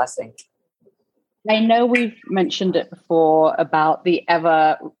just a blessing. I know we've mentioned it before about the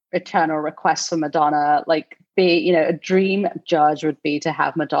ever eternal request for Madonna, like a dream judge would be to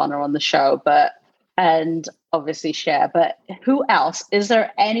have Madonna on the show, and obviously Cher, but who else? Is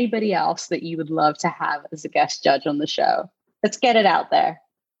there anybody else that you would love to have as a guest judge on the show? Let's get it out there.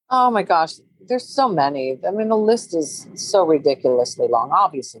 Oh my gosh, there's so many. I mean, the list is so ridiculously long.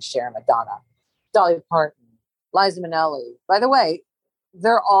 Obviously Cher, Madonna, Dolly Parton, Liza Minnelli. By the way,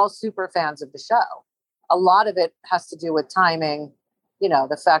 they're all super fans of the show. A lot of it has to do with timing,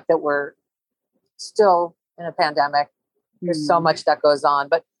 the fact that we're still in a pandemic. There's so much that goes on,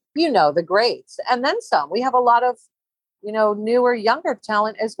 but the greats and then some. We have a lot of, newer, younger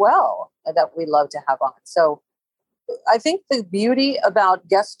talent as well that we love to have on. So I think the beauty about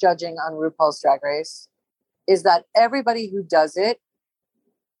guest judging on RuPaul's Drag Race is that everybody who does it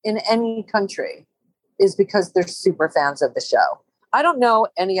in any country is because they're super fans of the show. I don't know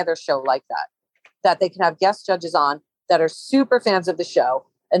any other show like that they can have guest judges on that are super fans of the show.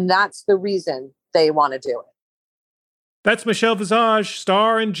 And that's the reason they want to do it. That's Michelle Visage,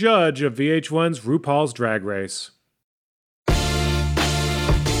 star and judge of VH1's RuPaul's Drag Race.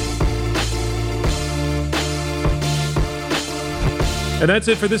 And that's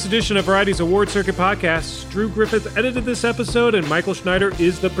it for this edition of Variety's Award Circuit Podcast. Drew Griffith edited this episode, and Michael Schneider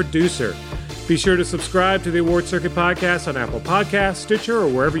is the producer. Be sure to subscribe to the Award Circuit Podcast on Apple Podcasts, Stitcher, or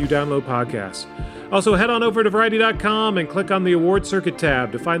wherever you download podcasts. Also, head on over to Variety.com and click on the Award Circuit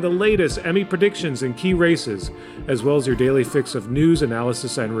tab to find the latest Emmy predictions and key races, as well as your daily fix of news,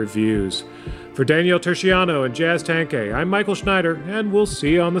 analysis, and reviews. For Danielle Terciano and Jazz Tankay, I'm Michael Schneider, and we'll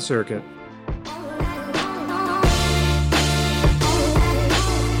see you on the circuit.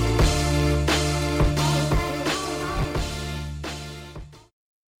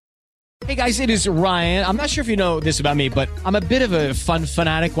 Hey guys, it is Ryan. I'm not sure if you know this about me, but I'm a bit of a fun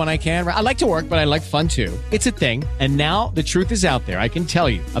fanatic when I can. I like to work, but I like fun too. It's a thing. And now the truth is out there. I can tell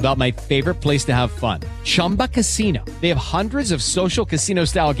you about my favorite place to have fun. Chumba Casino. They have hundreds of social casino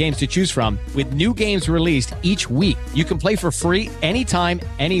style games to choose from with new games released each week. You can play for free anytime,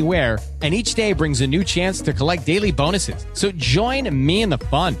 anywhere. And each day brings a new chance to collect daily bonuses. So join me in the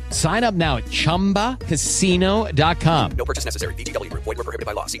fun. Sign up now at ChumbaCasino.com. No purchase necessary. VGW Group. Void where prohibited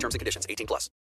by law. See terms and conditions. 18+.